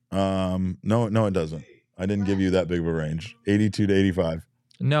 All right. No, it doesn't. I didn't give you that big of a range. 82 to 85.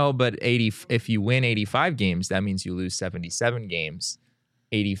 No, but if you win 85 games, that means you lose 77 games.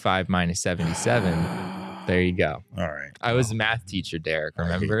 85 minus 77. There you go. All right. I was a math teacher, Derek,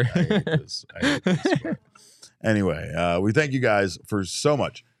 remember? I hate this. Anyway, we thank you guys for so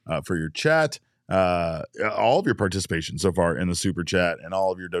much for your chat, all of your participation so far in the super chat, and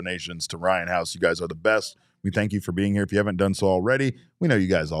all of your donations to Ryan House. You guys are the best. We thank you for being here. If you haven't done so already, we know you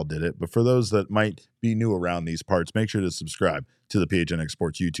guys all did it. But for those that might be new around these parts, make sure to subscribe to the PHNX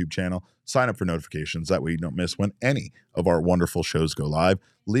Sports YouTube channel. Sign up for notifications. That way you don't miss when any of our wonderful shows go live.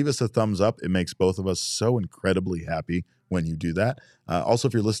 Leave us a thumbs up. It makes both of us so incredibly happy when you do that. Also,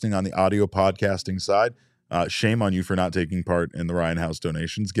 if you're listening on the audio podcasting side, shame on you for not taking part in the Ryan House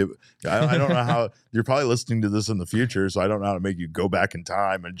donations. I don't know how you're probably listening to this in the future, so I don't know how to make you go back in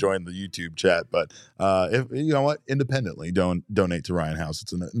time and join the YouTube chat. But if you know what, independently, donate to Ryan House.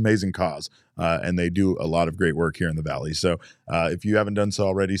 It's an amazing cause, and they do a lot of great work here in the Valley. So if you haven't done so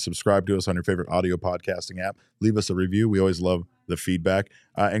already, subscribe to us on your favorite audio podcasting app. Leave us a review. We always love the feedback.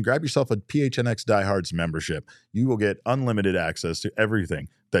 And grab yourself a PHNX Diehards membership. You will get unlimited access to everything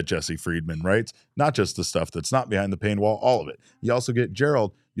that Jesse Friedman writes, not just the stuff that's not behind the paywall, all of it. You also get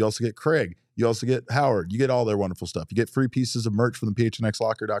Gerald, you also get Craig, you also get Howard, you get all their wonderful stuff. You get free pieces of merch from the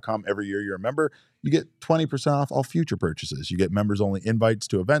phnxlocker.com every year you're a member. You get 20% off all future purchases. You get members-only invites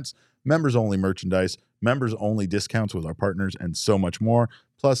to events, members-only merchandise, members-only discounts with our partners, and so much more.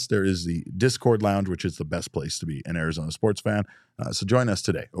 Plus, there is the Discord Lounge, which is the best place to be an Arizona sports fan. So join us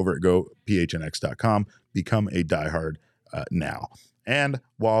today over at gophnx.com. Become a diehard now. And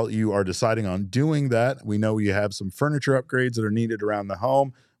while you are deciding on doing that, we know you have some furniture upgrades that are needed around the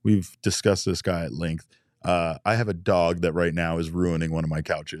home. We've discussed this guy at length. I have a dog that right now is ruining one of my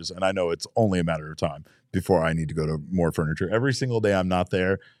couches, and I know it's only a matter of time before I need to go to more furniture. Every single day I'm not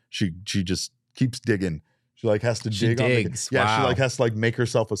there, she just keeps digging. She has to dig on the, wow. She has to make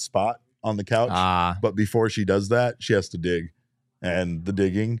herself a spot on the couch. But before she does that, she has to dig, and the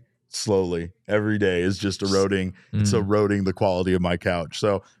digging slowly every day is just eroding. It's eroding the quality of my couch.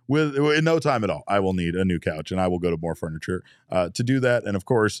 So in no time at all, I will need a new couch, and I will go to more furniture to do that. And of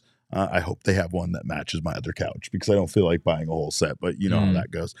course, I hope they have one that matches my other couch, because I don't feel like buying a whole set, but you know how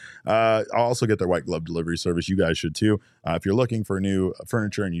that goes. I'll also get their white glove delivery service. You guys should too. If you're looking for new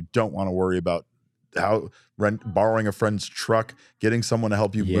furniture and you don't want to worry about borrowing a friend's truck, getting someone to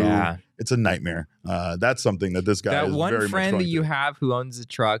help you move, it's a nightmare. That's something that this guy is one very friend that you have who owns a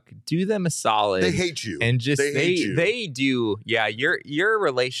truck, do them a solid. They hate you, and just they do. Yeah, your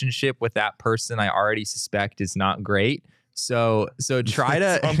relationship with that person, I already suspect, is not great. So try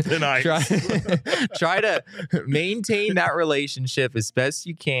to try to maintain that relationship as best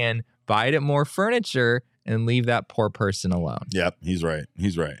you can. buy it at More Furniture and leave that poor person alone. Yep, he's right.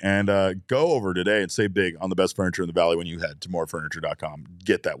 He's right. And go over today and save big on the best furniture in the Valley when you head to morefurniture.com.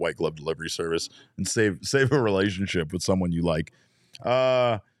 Get that white glove delivery service and save a relationship with someone you like.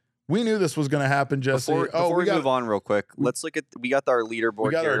 We knew this was going to happen, Jesse. Before we move on real quick, let's look at, we got our leaderboard.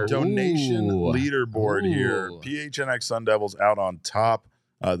 We got here. our donation leaderboard here. PHNX Sun Devils out on top.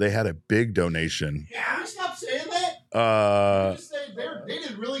 They had a big donation. Yeah, can we stop saying that? Just say they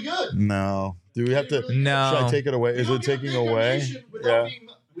did really good. No. Do we have to? Really no. Should I take it away? Is it taking away?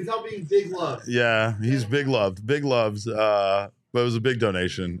 Without being big loved. Yeah, he's big loved. Big loves. But it was a big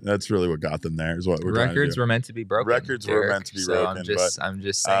donation. That's really what got them there. Is what we're Records were meant to be broken. Records were meant to be broken. I'm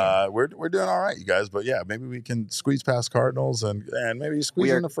just saying. We're doing all right, you guys. But yeah, maybe we can squeeze past Cardinals and maybe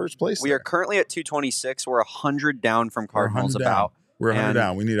squeeze in the first place. We are currently at 226. We're 100 down from Cardinals. We're 100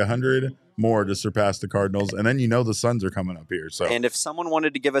 down. We need 100 more to surpass the Cardinals, and then the Suns are coming up here. So, and if someone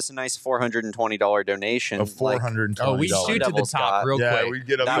wanted to give us a nice $420 donation, $420, we shoot to the top real quick. Yeah, we'd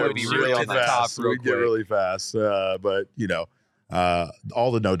get up that there would be really fast. We'd get really fast. But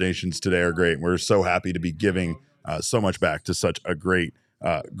all the donations today are great. We're so happy to be giving so much back to such a great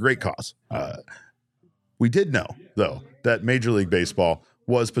cause. We did know though that Major League Baseball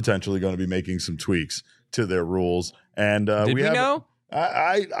was potentially going to be making some tweaks to their rules, and did we know?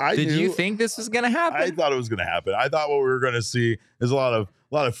 I did knew, you think this was going to happen? I thought it was going to happen. I thought what we were going to see is a lot of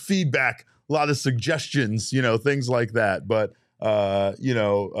feedback, a lot of suggestions, things like that. But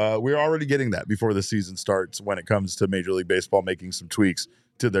we're already getting that before the season starts when it comes to Major League Baseball making some tweaks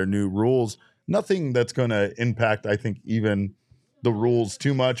to their new rules. Nothing that's going to impact, I think, even the rules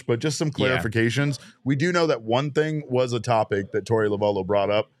too much, but just some clarifications. Yeah. We do know that one thing was a topic that Torey Lovullo brought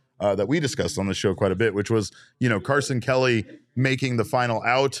up that we discussed on the show quite a bit, which was, Carson Kelly making the final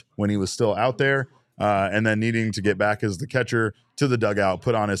out when he was still out there, and then needing to get back as the catcher to the dugout,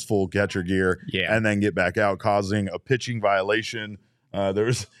 put on his full catcher gear, and then get back out, causing a pitching violation.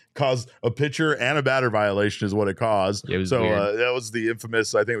 Caused a pitcher and a batter violation is what it caused. It was that was the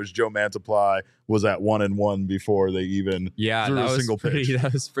infamous, I think it was Joe Mantiply was at 1-1 before they even threw a single pitch.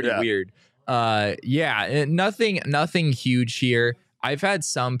 That was pretty weird. Nothing huge here. I've had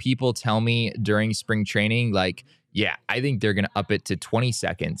some people tell me during spring training, like, I think they're going to up it to 20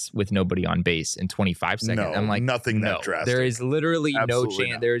 seconds with nobody on base and 25 seconds. No, I'm like, nothing that drastic. There is literally Absolutely no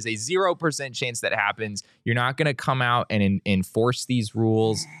chance. not. There is a 0% chance that happens. You're not going to come out and enforce these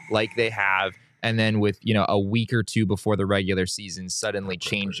rules like they have, and then with a week or two before the regular season suddenly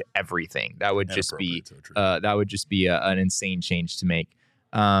change everything. That would just be an insane change to make.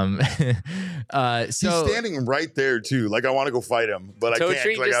 He's standing right there too. Like, I want to go fight him, but I can't.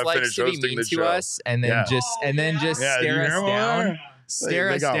 Just I gotta likes finish to be hosting mean the to show. us, and then stare us down. Stare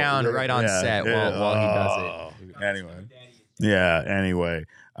us down right on set while he does it. Anyway.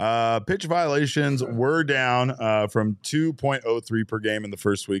 Pitch violations were down from 2.03 per game in the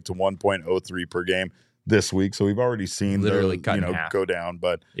first week to 1.03 per game this week. So we've already seen literally those, go down.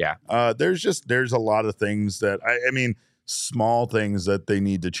 But there's a lot of things that I mean, small things that they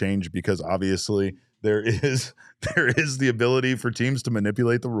need to change, because obviously there is the ability for teams to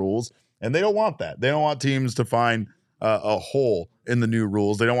manipulate the rules, and they don't want that. They don't want teams to find a hole in the new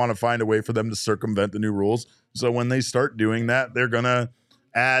rules. They don't want to find a way for them to circumvent the new rules. So when they start doing that, they're gonna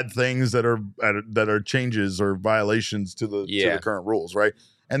add things that are changes or violations to the current rules, right?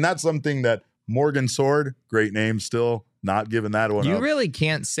 And that's something that Morgan Sword, great name, still not giving that one. You up. really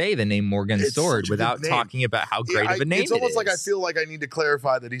can't say the name Morgan Sword without talking about how great of a name it is. It's almost like I feel like I need to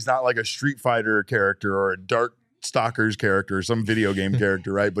clarify that he's not like a Street Fighter character or a Dark Stalkers character or some video game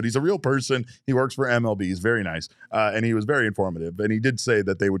character, right? But he's a real person. He works for MLB. He's very nice. And he was very informative. And he did say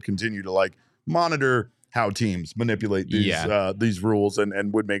that they would continue to monitor how teams manipulate these rules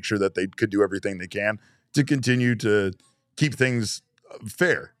and would make sure that they could do everything they can to continue to keep things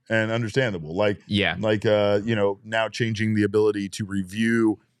fair and understandable. Now changing the ability to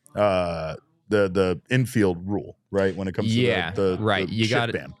review the infield rule, right? When it comes to the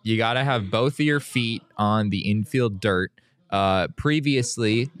you gotta have both of your feet on the infield dirt.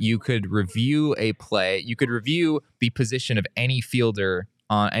 Previously, you could review a play. You could review the position of any fielder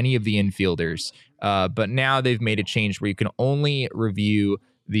on any of the infielders. But now they've made a change where you can only review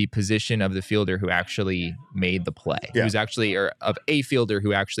the position of the fielder who actually made the play, who's actually, or of a fielder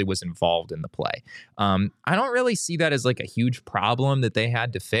who actually was involved in the play. I don't really see that as a huge problem that they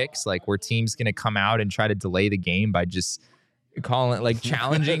had to fix, where teams going to come out and try to delay the game by just calling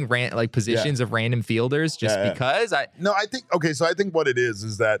challenging positions of random fielders because I think what it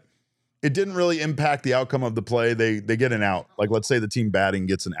is that it didn't really impact the outcome of the play. They get an out. Let's say the team batting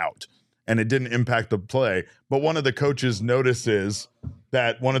gets an out, and it didn't impact the play, but one of the coaches notices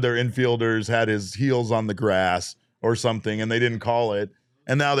that one of their infielders had his heels on the grass or something, and they didn't call it,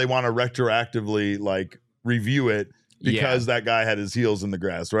 and now they want to retroactively like review it because that guy had his heels in the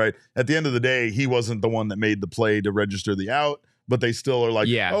grass, right? At the end of the day, he wasn't the one that made the play to register the out, but they still are like,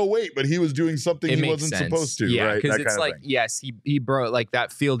 oh wait, but he was doing something he wasn't supposed to, right? Because it's like, yes, he broke, like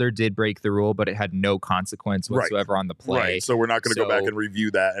that fielder did break the rule, but it had no consequence whatsoever on the play. Right. So we're not going to go back and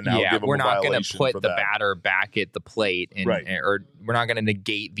review that and now give him we're a not going violation to put for the that. batter back at the plate, and or we're not going to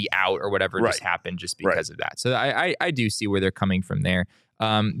negate the out or whatever just happened just because of that. So I do see where they're coming from there.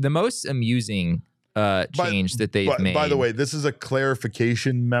 The most amusing change that they've made. By the way, this is a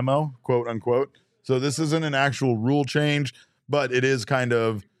clarification memo, quote unquote. So this isn't an actual rule change, but it is kind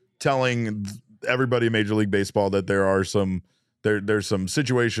of telling everybody in Major League Baseball that there are there's some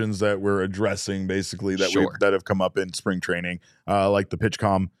situations that we're addressing basically that that have come up in spring training, like the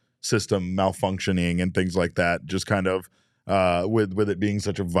PitchCom system malfunctioning and things like that. Just kind of with it being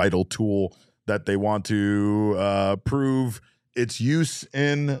such a vital tool that they want to prove its use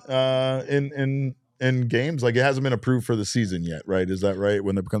in games. Like it hasn't been approved for the season yet, right? Is that right?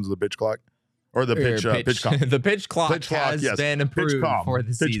 When it becomes the pitch clock or the pitch the pitch clock has been approved for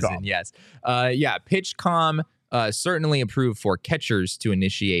the season. Yes. PitchCom certainly approved for catchers to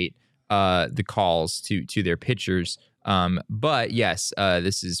initiate the calls to their pitchers. But yes,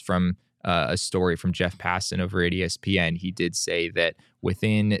 this is from a story from Jeff Passan over at ESPN. He did say that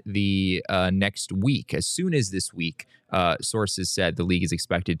within the next week, as soon as this week, sources said the league is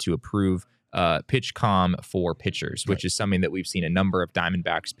expected to approve PitchCom for pitchers, which is something that we've seen a number of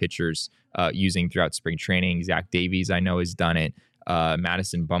Diamondbacks pitchers using throughout spring training. Zach Davies, I know, has done it.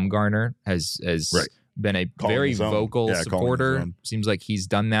 Madison Bumgarner has been a very vocal supporter. Seems like he's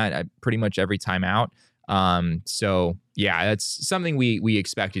done that pretty much every time out. So yeah, that's something we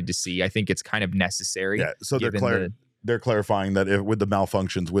expected to see. I think it's kind of necessary. Yeah. So they're clarifying that with the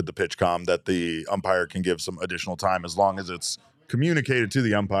malfunctions with the PitchCom, that the umpire can give some additional time as long as it's communicated to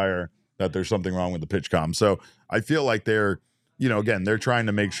the umpire that there's something wrong with the PitchCom. So I feel like they're trying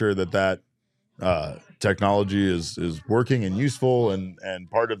to make sure that technology is working and useful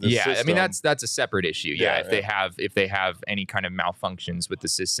and part of this system. I mean that's a separate issue. If they have any kind of malfunctions with the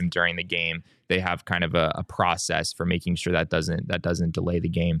system during the game, they have kind of a process for making sure that doesn't delay the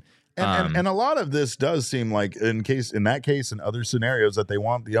game. And a lot of this does seem like in that case and other scenarios that they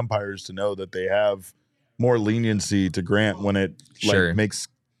want the umpires to know that they have more leniency to grant when it makes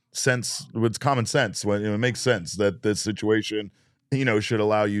sense. With common sense, when it makes sense that this situation should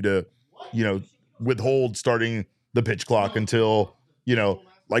allow you to withhold starting the pitch clock until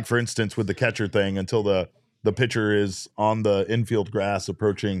like for instance with the catcher thing, until the pitcher is on the infield grass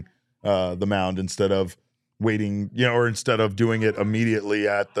approaching the mound, instead of waiting, or instead of doing it immediately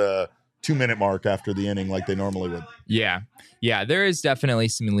at the 2-minute mark after the inning like they normally would. Yeah, there is definitely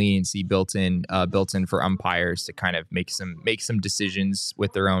some leniency built in for umpires to kind of make some decisions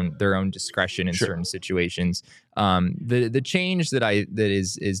with their own discretion in certain situations. The change that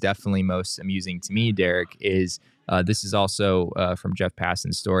is definitely most amusing to me, Derek, is this is also from Jeff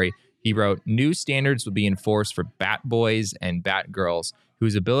Passan's story. He wrote, "New standards will be enforced for bat boys and bat girls,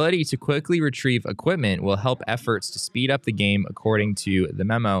 whose ability to quickly retrieve equipment will help efforts to speed up the game, according to the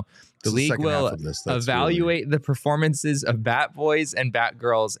memo. The league will evaluate the performances of bat boys and bat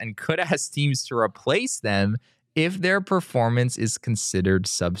girls and could ask teams to replace them if their performance is considered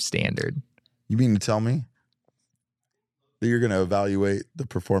substandard." You mean to tell me that you're going to evaluate the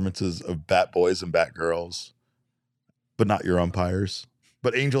performances of bat boys and bat girls, but not your umpires?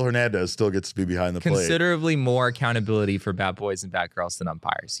 But Angel Hernandez still gets to be behind the plate. Considerably more accountability for bat boys and bat girls than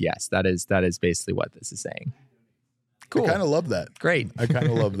umpires. Yes, that is basically what this is saying. Cool. I kind of love that. Great. I kind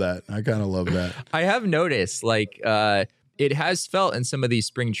of love that. I have noticed, it has felt in some of these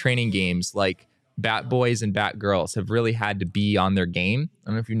spring training games, like bat boys and bat girls have really had to be on their game. I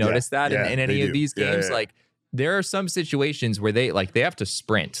don't know if you noticed that in any of these games. Like, there are some situations where they have to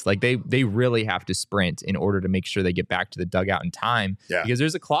sprint. Like they really have to sprint in order to make sure they get back to the dugout in time. Yeah. Because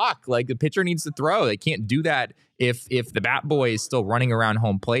there's a clock. Like, the pitcher needs to throw. They can't do that if the bat boy is still running around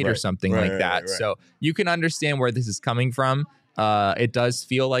home plate or something like that. Right. So you can understand where this is coming from. It does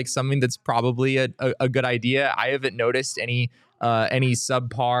feel like something that's probably a good idea. I haven't noticed any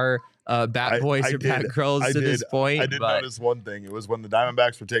subpar bat boys or bat girls to this point. I did notice one thing. It was when the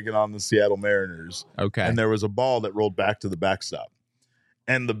Diamondbacks were taking on the Seattle Mariners. Okay. And there was a ball that rolled back to the backstop.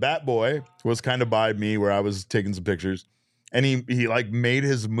 And the bat boy was kind of by me where I was taking some pictures. And he like made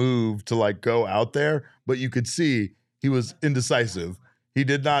his move to like go out there, but you could see he was indecisive. He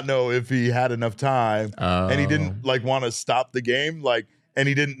did not know if he had enough time, and he didn't like want to stop the game. And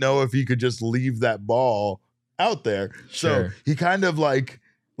he didn't know if he could just leave that ball out there. Sure. So he kind of like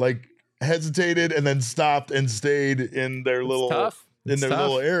hesitated and then stopped and stayed in their little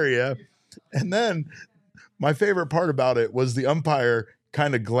area. And then my favorite part about it was the umpire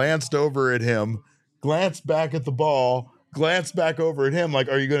kind of glanced over at him, glanced back at the ball, glanced back over at him like,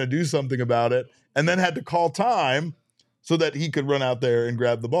 are you going to do something about it? And then had to call time so that he could run out there and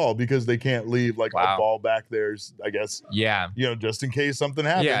grab the ball because they can't leave like a ball back there, I guess. Yeah. Just in case something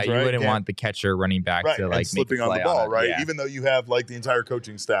happens, right? You wouldn't want the catcher running back to like slipping on the ball, right? Yeah. Even though you have like the entire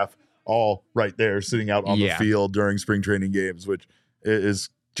coaching staff all right there sitting out on the field during spring training games, which is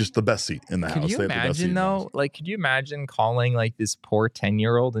just the best seat in the house. Could you imagine though? Like, could you imagine calling like this poor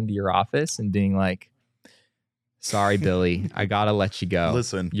 10-year-old into your office and being like, sorry, Billy, I gotta let you go.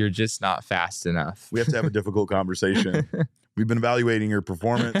 Listen, you're just not fast enough. We have to have a difficult conversation. We've been evaluating your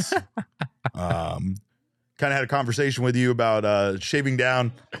performance. Kind of had a conversation with you about shaving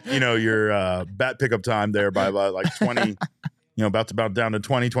down, your bat pickup time there by like 20, about down to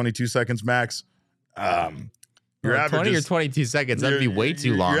 20, 22 seconds max. Your average 20 or 22 seconds. That'd be way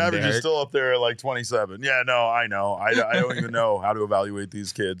too long. Your average is still up there at like 27. Yeah, no, I know. I don't even know how to evaluate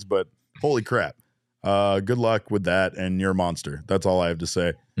these kids, but holy crap. Good luck with that, and you're a monster. That's all I have to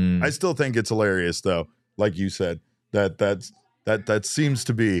say. I still think it's hilarious, though. Like you said, that seems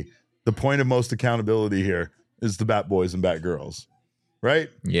to be the point of most accountability here is the bat boys and bat girls, right?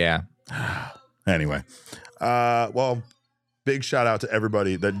 Yeah. Anyway, well, big shout out to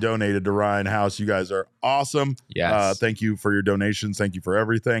everybody that donated to Ryan House. You guys are awesome. Yes. Thank you for your donations. Thank you for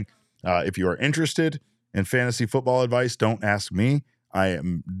everything. If you are interested in fantasy football advice, don't ask me. I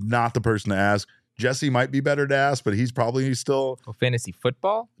am not the person to ask. Jesse might be better to ask, but he's probably still fantasy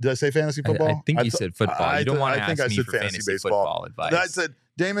football. Did I say fantasy football? I think you said football. You don't want to ask me for fantasy football advice. I said,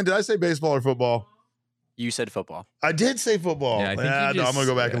 Damon, did I say baseball or football? You said football. I did say football. Yeah, I think no, I'm gonna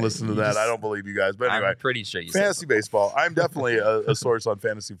go back and listen to that. I don't believe you guys, but anyway, I'm pretty sure you fantasy said baseball. I'm definitely a source on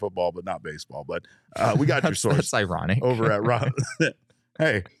fantasy football, but not baseball. But we got your source. That's ironic. Over at Rob.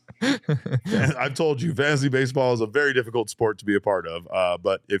 Hey, I've told you, fantasy baseball is a very difficult sport to be a part of.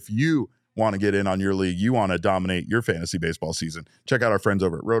 But if you want to get in on your league, you want to dominate your fantasy baseball season, check out our friends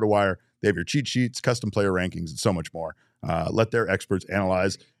over at RotoWire. They have your cheat sheets, custom player rankings, and so much more. Let their experts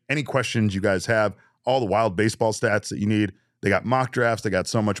analyze any questions you guys have, all the wild baseball stats that you need. They got mock drafts. They got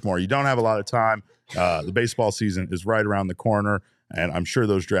so much more. You don't have a lot of time. The baseball season is right around the corner, and I'm sure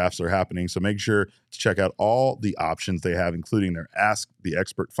those drafts are happening. So make sure to check out all the options they have, including their Ask the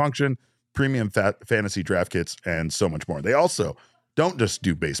Expert function, premium fantasy draft kits, and so much more. They also don't just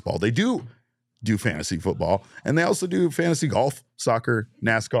do baseball. They do fantasy football, and they also do fantasy golf, soccer,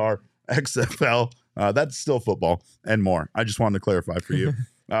 NASCAR, XFL. That's still football and more. I just wanted to clarify for you.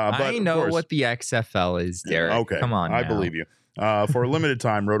 But I know what the XFL is, Derek. Okay. Come on. I believe you. For a limited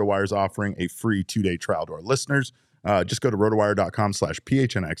time, RotoWire is offering a free 2-day trial to our listeners. Just go to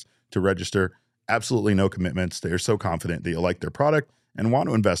rotowire.com/PHNX to register. Absolutely no commitments. They are so confident that you'll like their product and want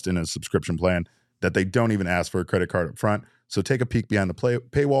to invest in a subscription plan that they don't even ask for a credit card up front. So take a peek behind the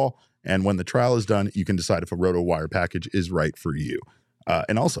paywall, and when the trial is done, you can decide if a RotoWire package is right for you.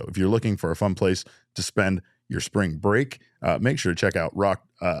 And also, if you're looking for a fun place to spend your spring break, make sure to check out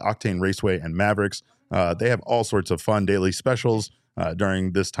Octane Raceway and Mavericks. They have all sorts of fun daily specials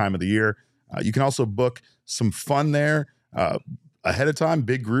during this time of the year. You can also book some fun there ahead of time,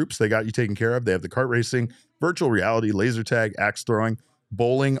 big groups. They got you taken care of. They have the kart racing, virtual reality, laser tag, axe throwing,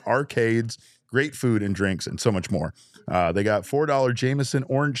 bowling, arcades, great food and drinks, and so much more. They got $4 Jameson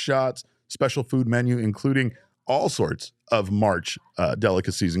orange shots, special food menu, including all sorts of March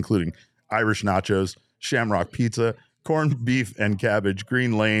delicacies, including Irish nachos, shamrock pizza, corned beef and cabbage,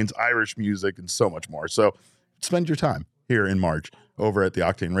 green lanes, Irish music, and so much more. So spend your time here in March over at the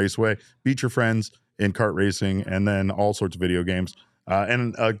Octane Raceway. Beat your friends in kart racing and then all sorts of video games.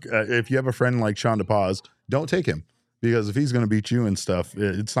 And if you have a friend like Sean DePaz, don't take him, because if he's going to beat you and stuff,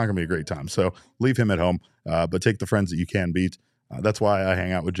 it's not going to be a great time. So leave him at home, but take the friends that you can beat. That's why I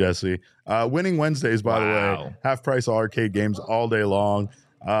hang out with Jesse. Winning Wednesdays, by the way, half price arcade games all day long.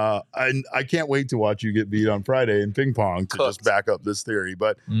 I can't wait to watch you get beat on Friday in ping pong to just back up this theory.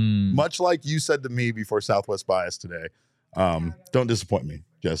 But much like you said to me before Southwest Bias today, don't disappoint me,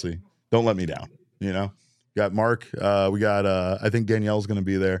 Jesse. Don't let me down. Got Mark. We got, I think Danielle's going to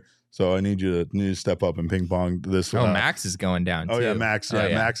be there. So I need you to step up and ping pong this. Max is going down too. Oh yeah, Max. Yeah,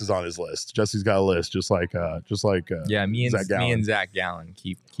 Max is on his list. Jesse's got a list, just like me and Zach Gallen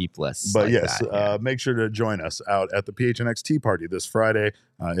keep lists. But like yes, that, make sure to join us out at the PHNX Tea Party this Friday.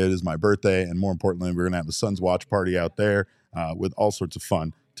 It is my birthday, and more importantly, we're gonna have a Suns watch party out there with all sorts of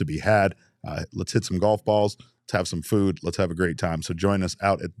fun to be had. Let's hit some golf balls. Let's have some food. Let's have a great time. So join us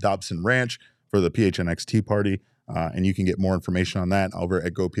out at Dobson Ranch for the PHNX Tea Party. And you can get more information on that over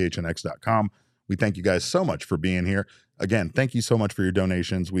at gophnx.com. We thank you guys so much for being here. Again, thank you so much for your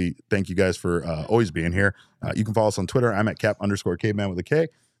donations. We thank you guys for always being here. You can follow us on Twitter. I'm at cap_caveman with a K.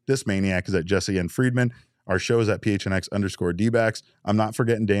 This maniac is at Jesse N. Friedman. Our show is at PHNX_DBacks. I'm not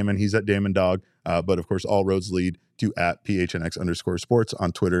forgetting Damon. He's at Damon Dog. But of course, all roads lead to at PHNX_sports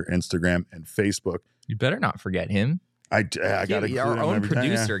on Twitter, Instagram, and Facebook. You better not forget him. I got to our own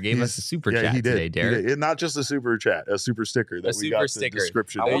producer gave us a super chat today, Derek. He did. Not just a super chat, a super sticker. That we got the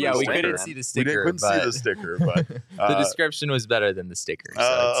description. Yeah, we couldn't see the sticker. We couldn't see the sticker, but the description was better than the sticker.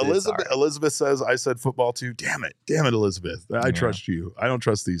 So Elizabeth says, I said football too. Damn it, Elizabeth. I trust you. I don't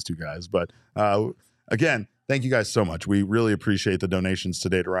trust these two guys. But again, thank you guys so much. We really appreciate the donations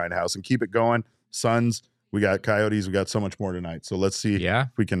today to Ryan House, and keep it going. Suns, we got Coyotes, we got so much more tonight. So let's see if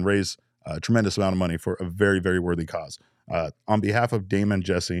we can raise a tremendous amount of money for a very, very worthy cause. On behalf of Damon,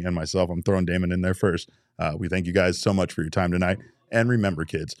 Jesse, and myself, I'm throwing Damon in there first. We thank you guys so much for your time tonight. And remember,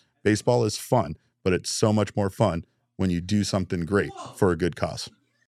 kids, baseball is fun, but it's so much more fun when you do something great for a good cause.